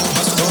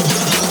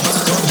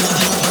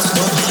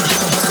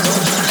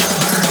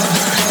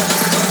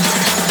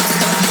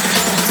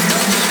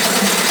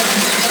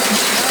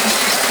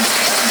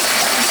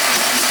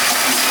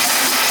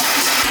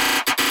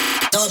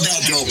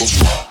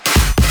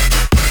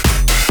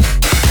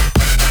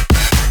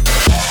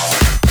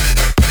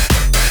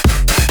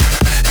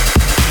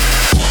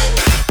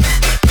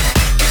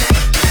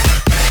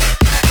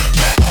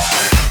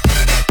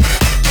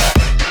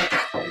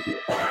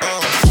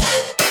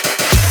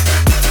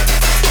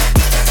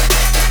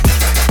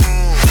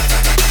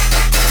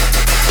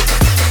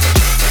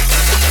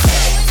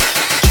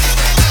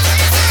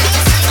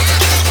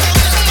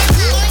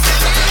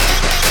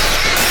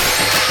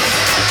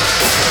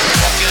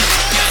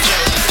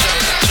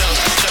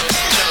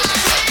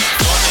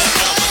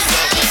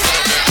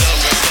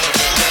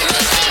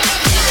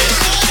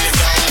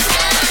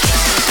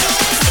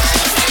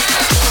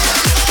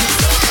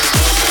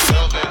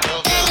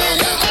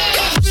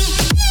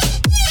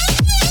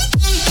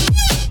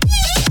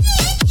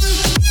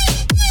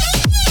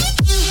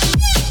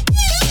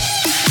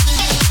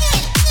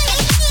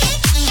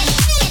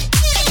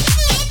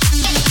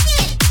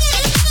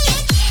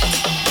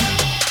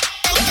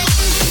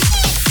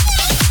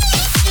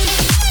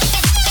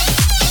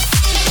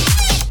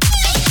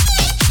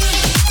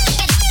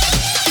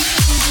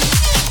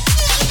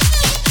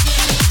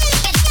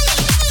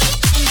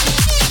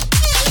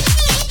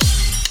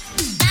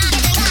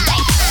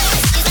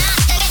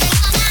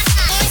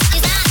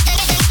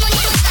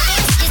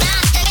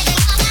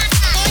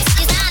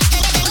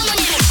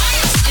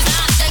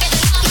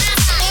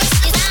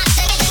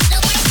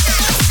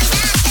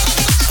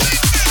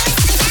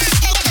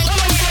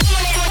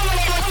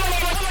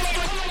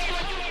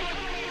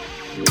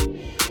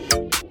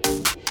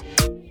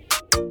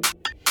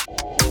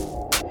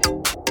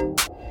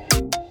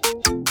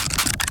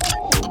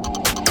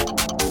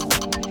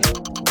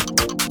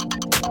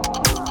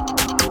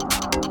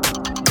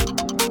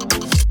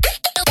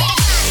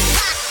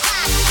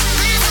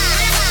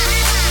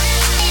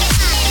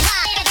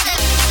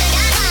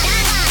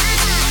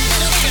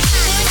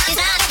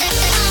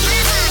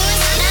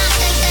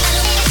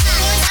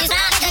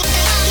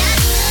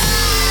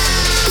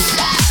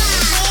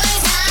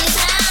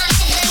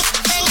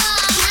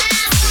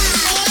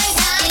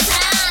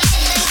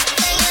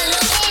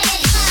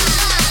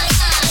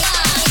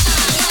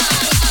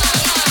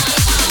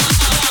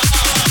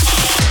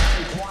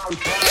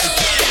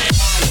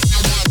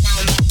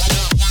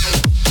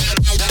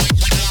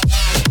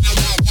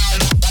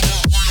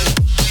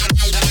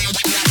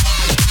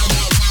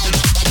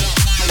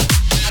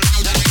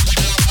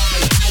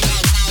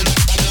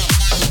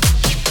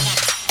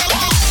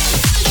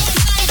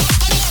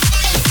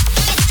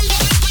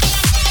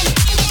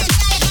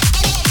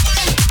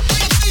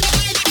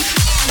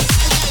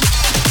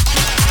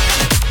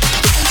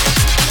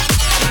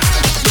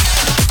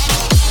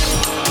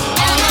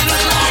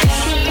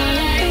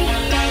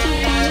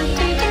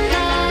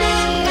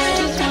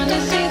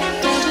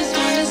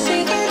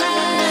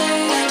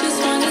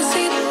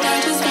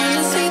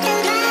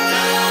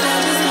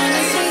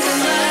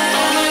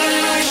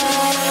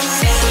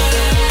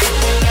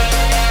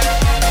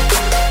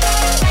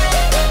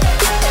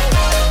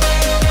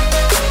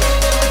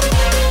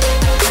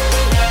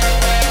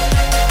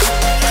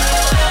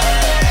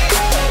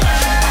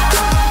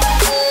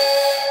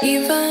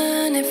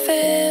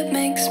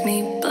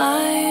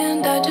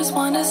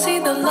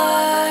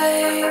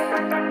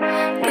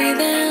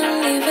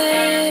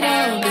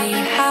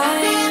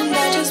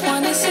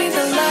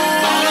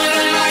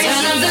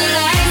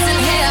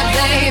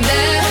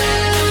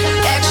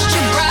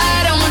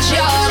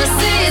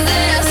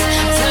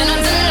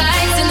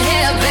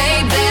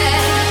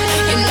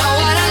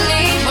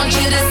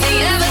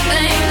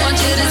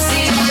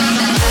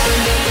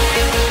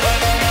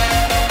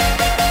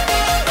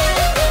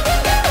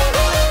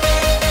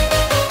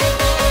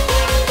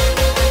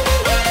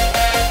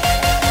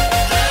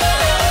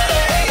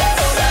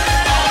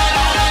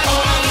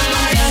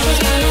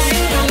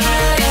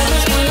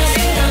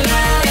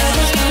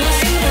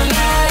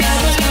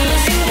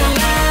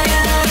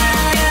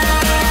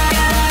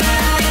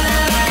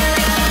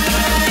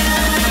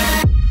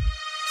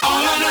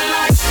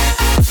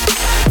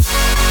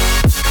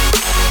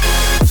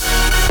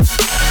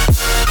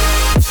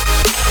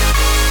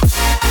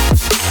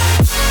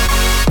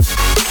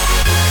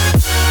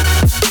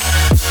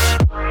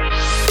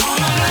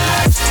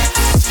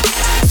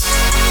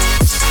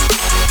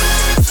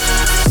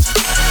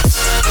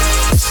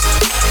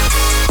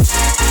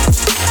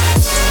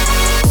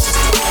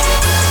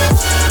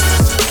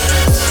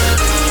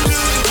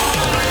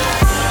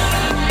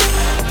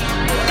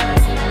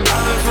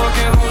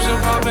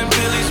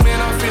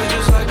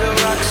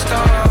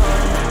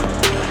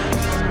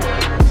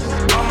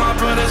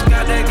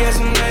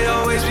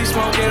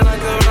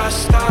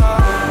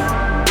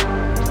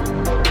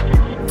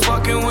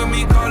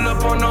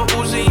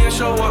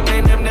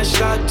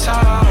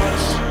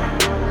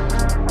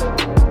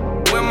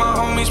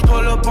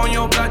 pull up on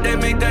your block, they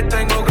make that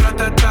thing go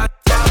grata-ta.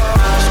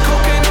 There's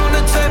cocaine on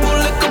the table,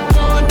 liquor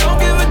pouring, don't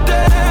give a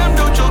damn.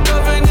 Don't your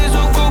girlfriend is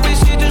a groupie,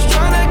 she just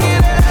tryna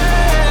get in.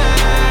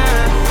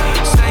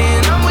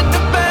 Saying I'm with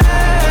the band.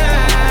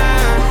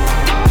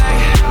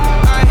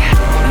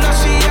 Now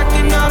she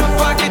acting out of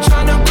pocket,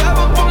 tryna grab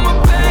up on my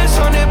pants.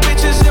 On their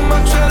bitches in my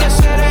trailer,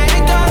 said they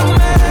ain't got a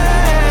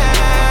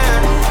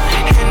man.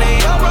 And they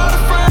all brought a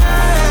friend.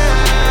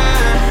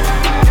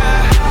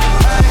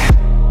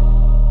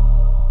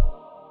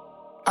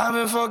 I've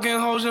been fucking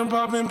hoes and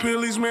popping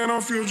pillies, man, I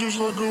feel just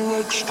like a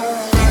rock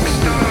star.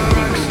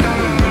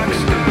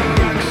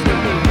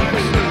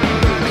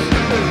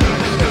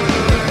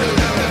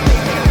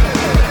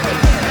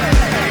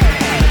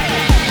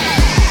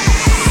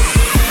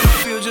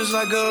 I feel just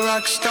like a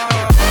rock star.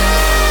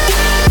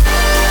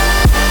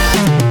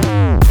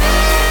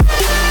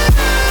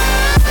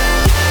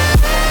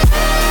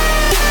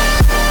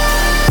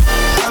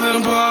 I've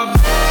been popping.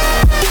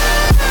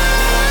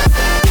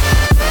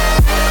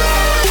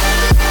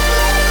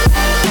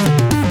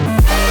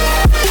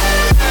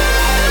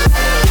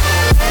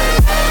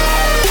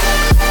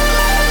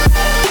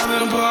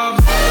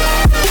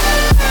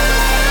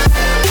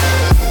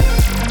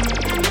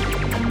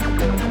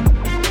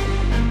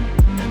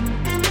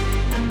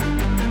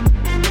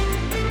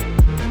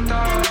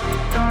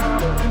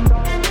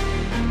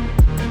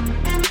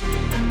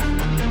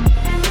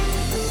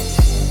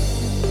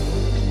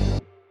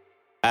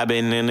 I've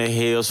been in the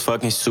hills,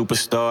 fucking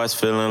superstars,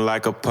 feeling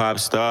like a pop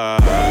star.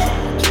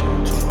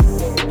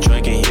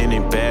 Drinking Henny,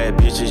 bad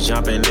bitches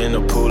jumping in the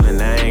pool, and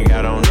I ain't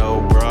got on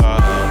no bra.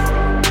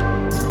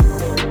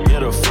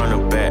 Hit her front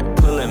or back,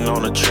 pulling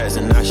on the tracks,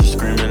 and now she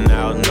screaming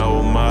out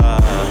no more.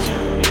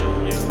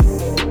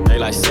 They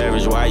like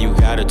Savage, why you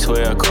got a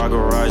 12-car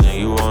garage and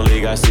you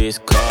only got 6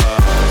 cars?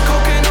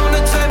 Cocaine on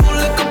the table,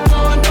 liquor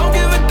pouring, don't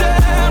give a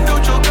damn.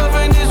 Don't your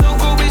girlfriend is a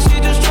groupie,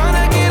 she just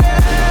tryna get in.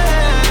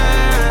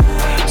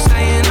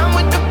 Saying I'm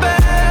with the band.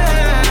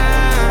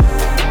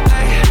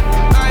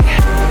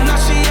 Now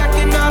she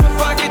acting out of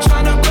pocket,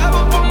 tryna grab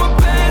up on my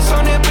pants.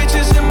 On their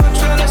bitches in my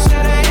trailer,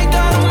 said they ain't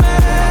got a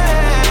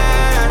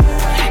man.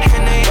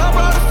 And they all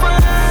brought a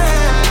friend.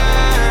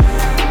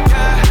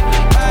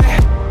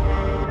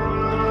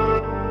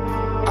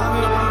 I've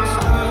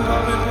been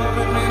popping,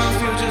 man, I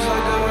feel just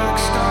like a rock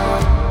star.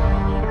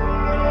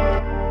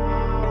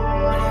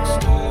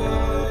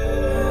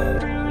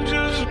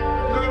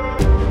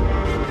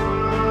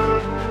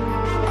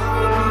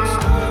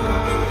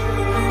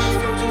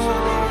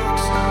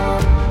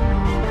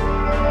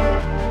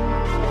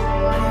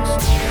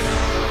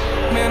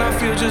 Man, I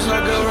feel just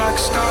like a rock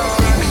star.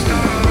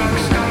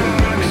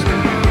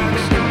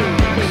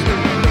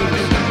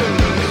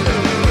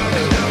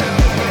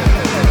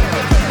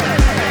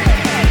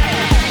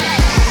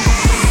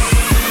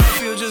 I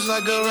feel just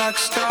like a rock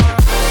star.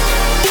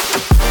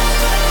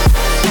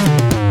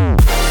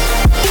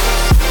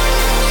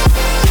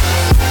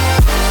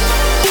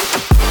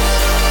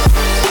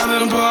 I've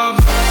been popping.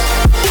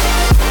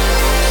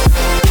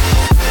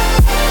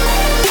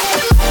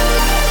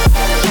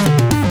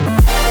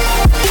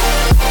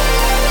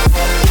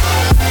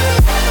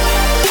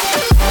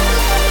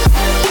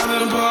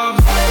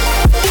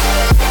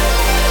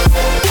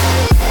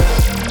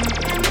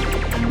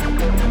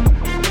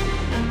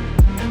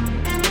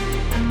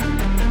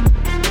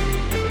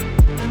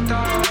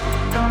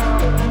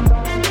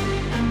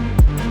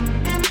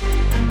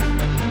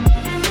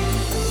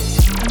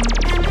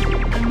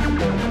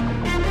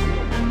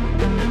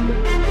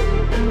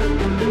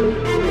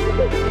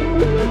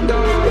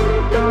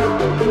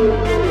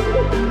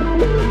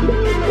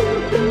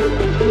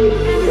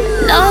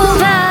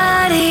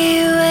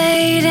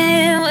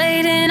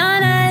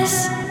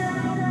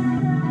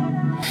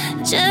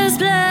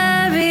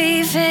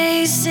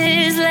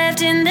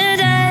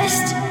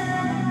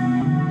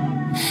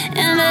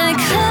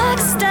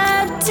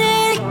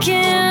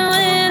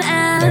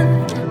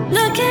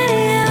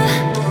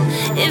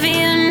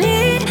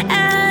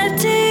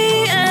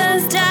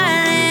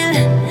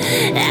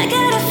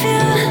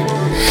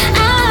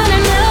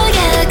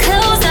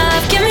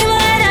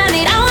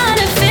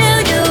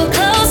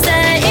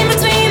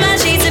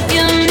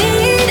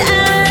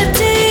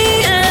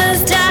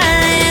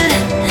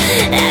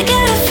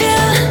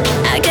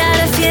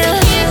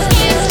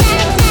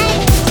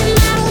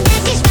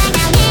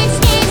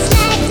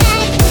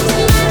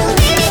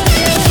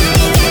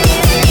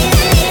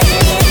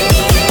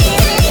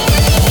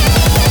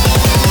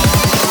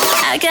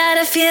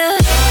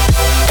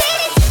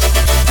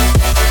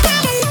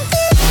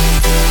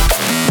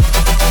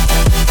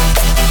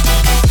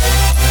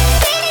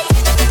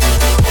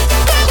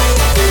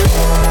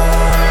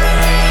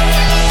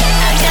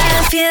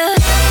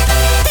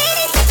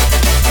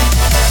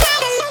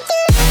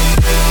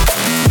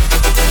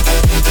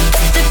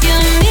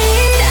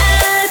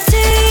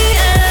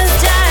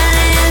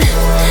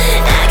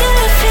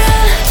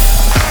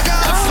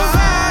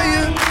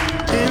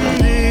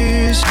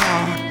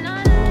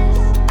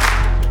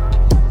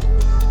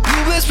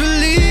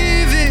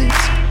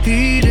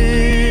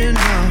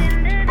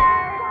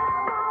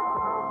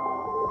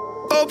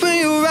 open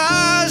your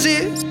eyes,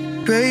 it's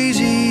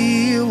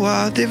crazy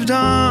what they've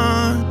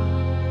done.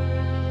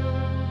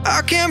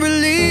 I can't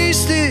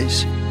release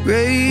this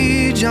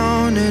rage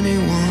on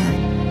anyone.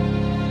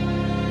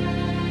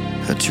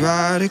 I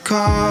try to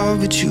call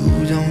but you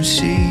don't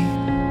see.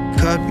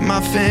 Cut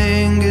my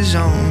fingers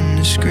on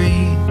the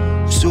screen.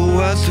 So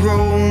I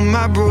throw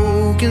my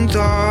broken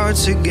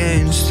thoughts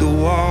against the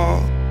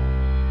wall.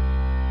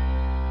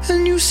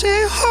 And you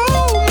say,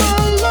 hold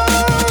my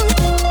love,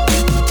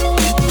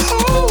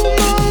 hold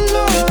my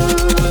love.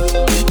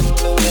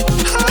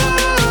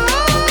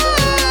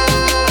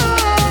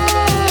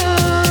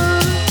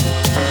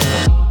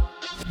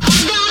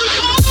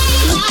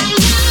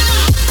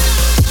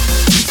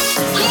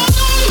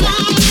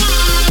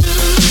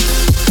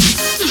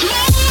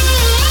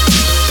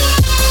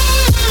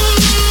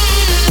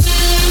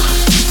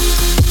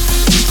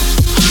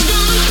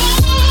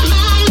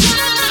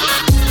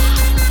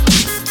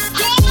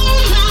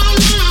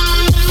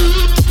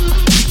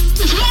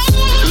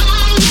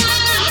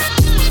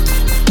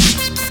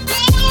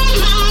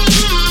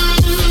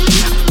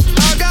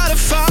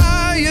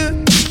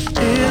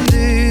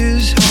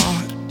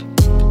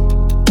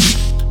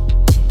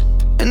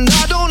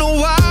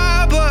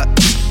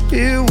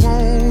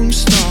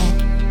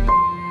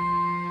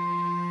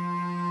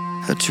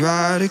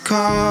 Try to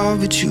call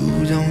but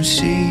you don't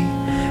see.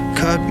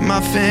 Cut my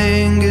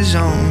fingers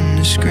on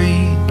the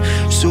screen.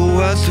 So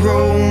I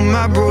throw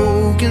my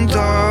broken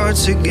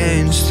thoughts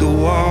against the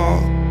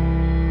wall.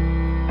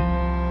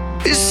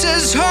 It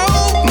says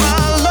hold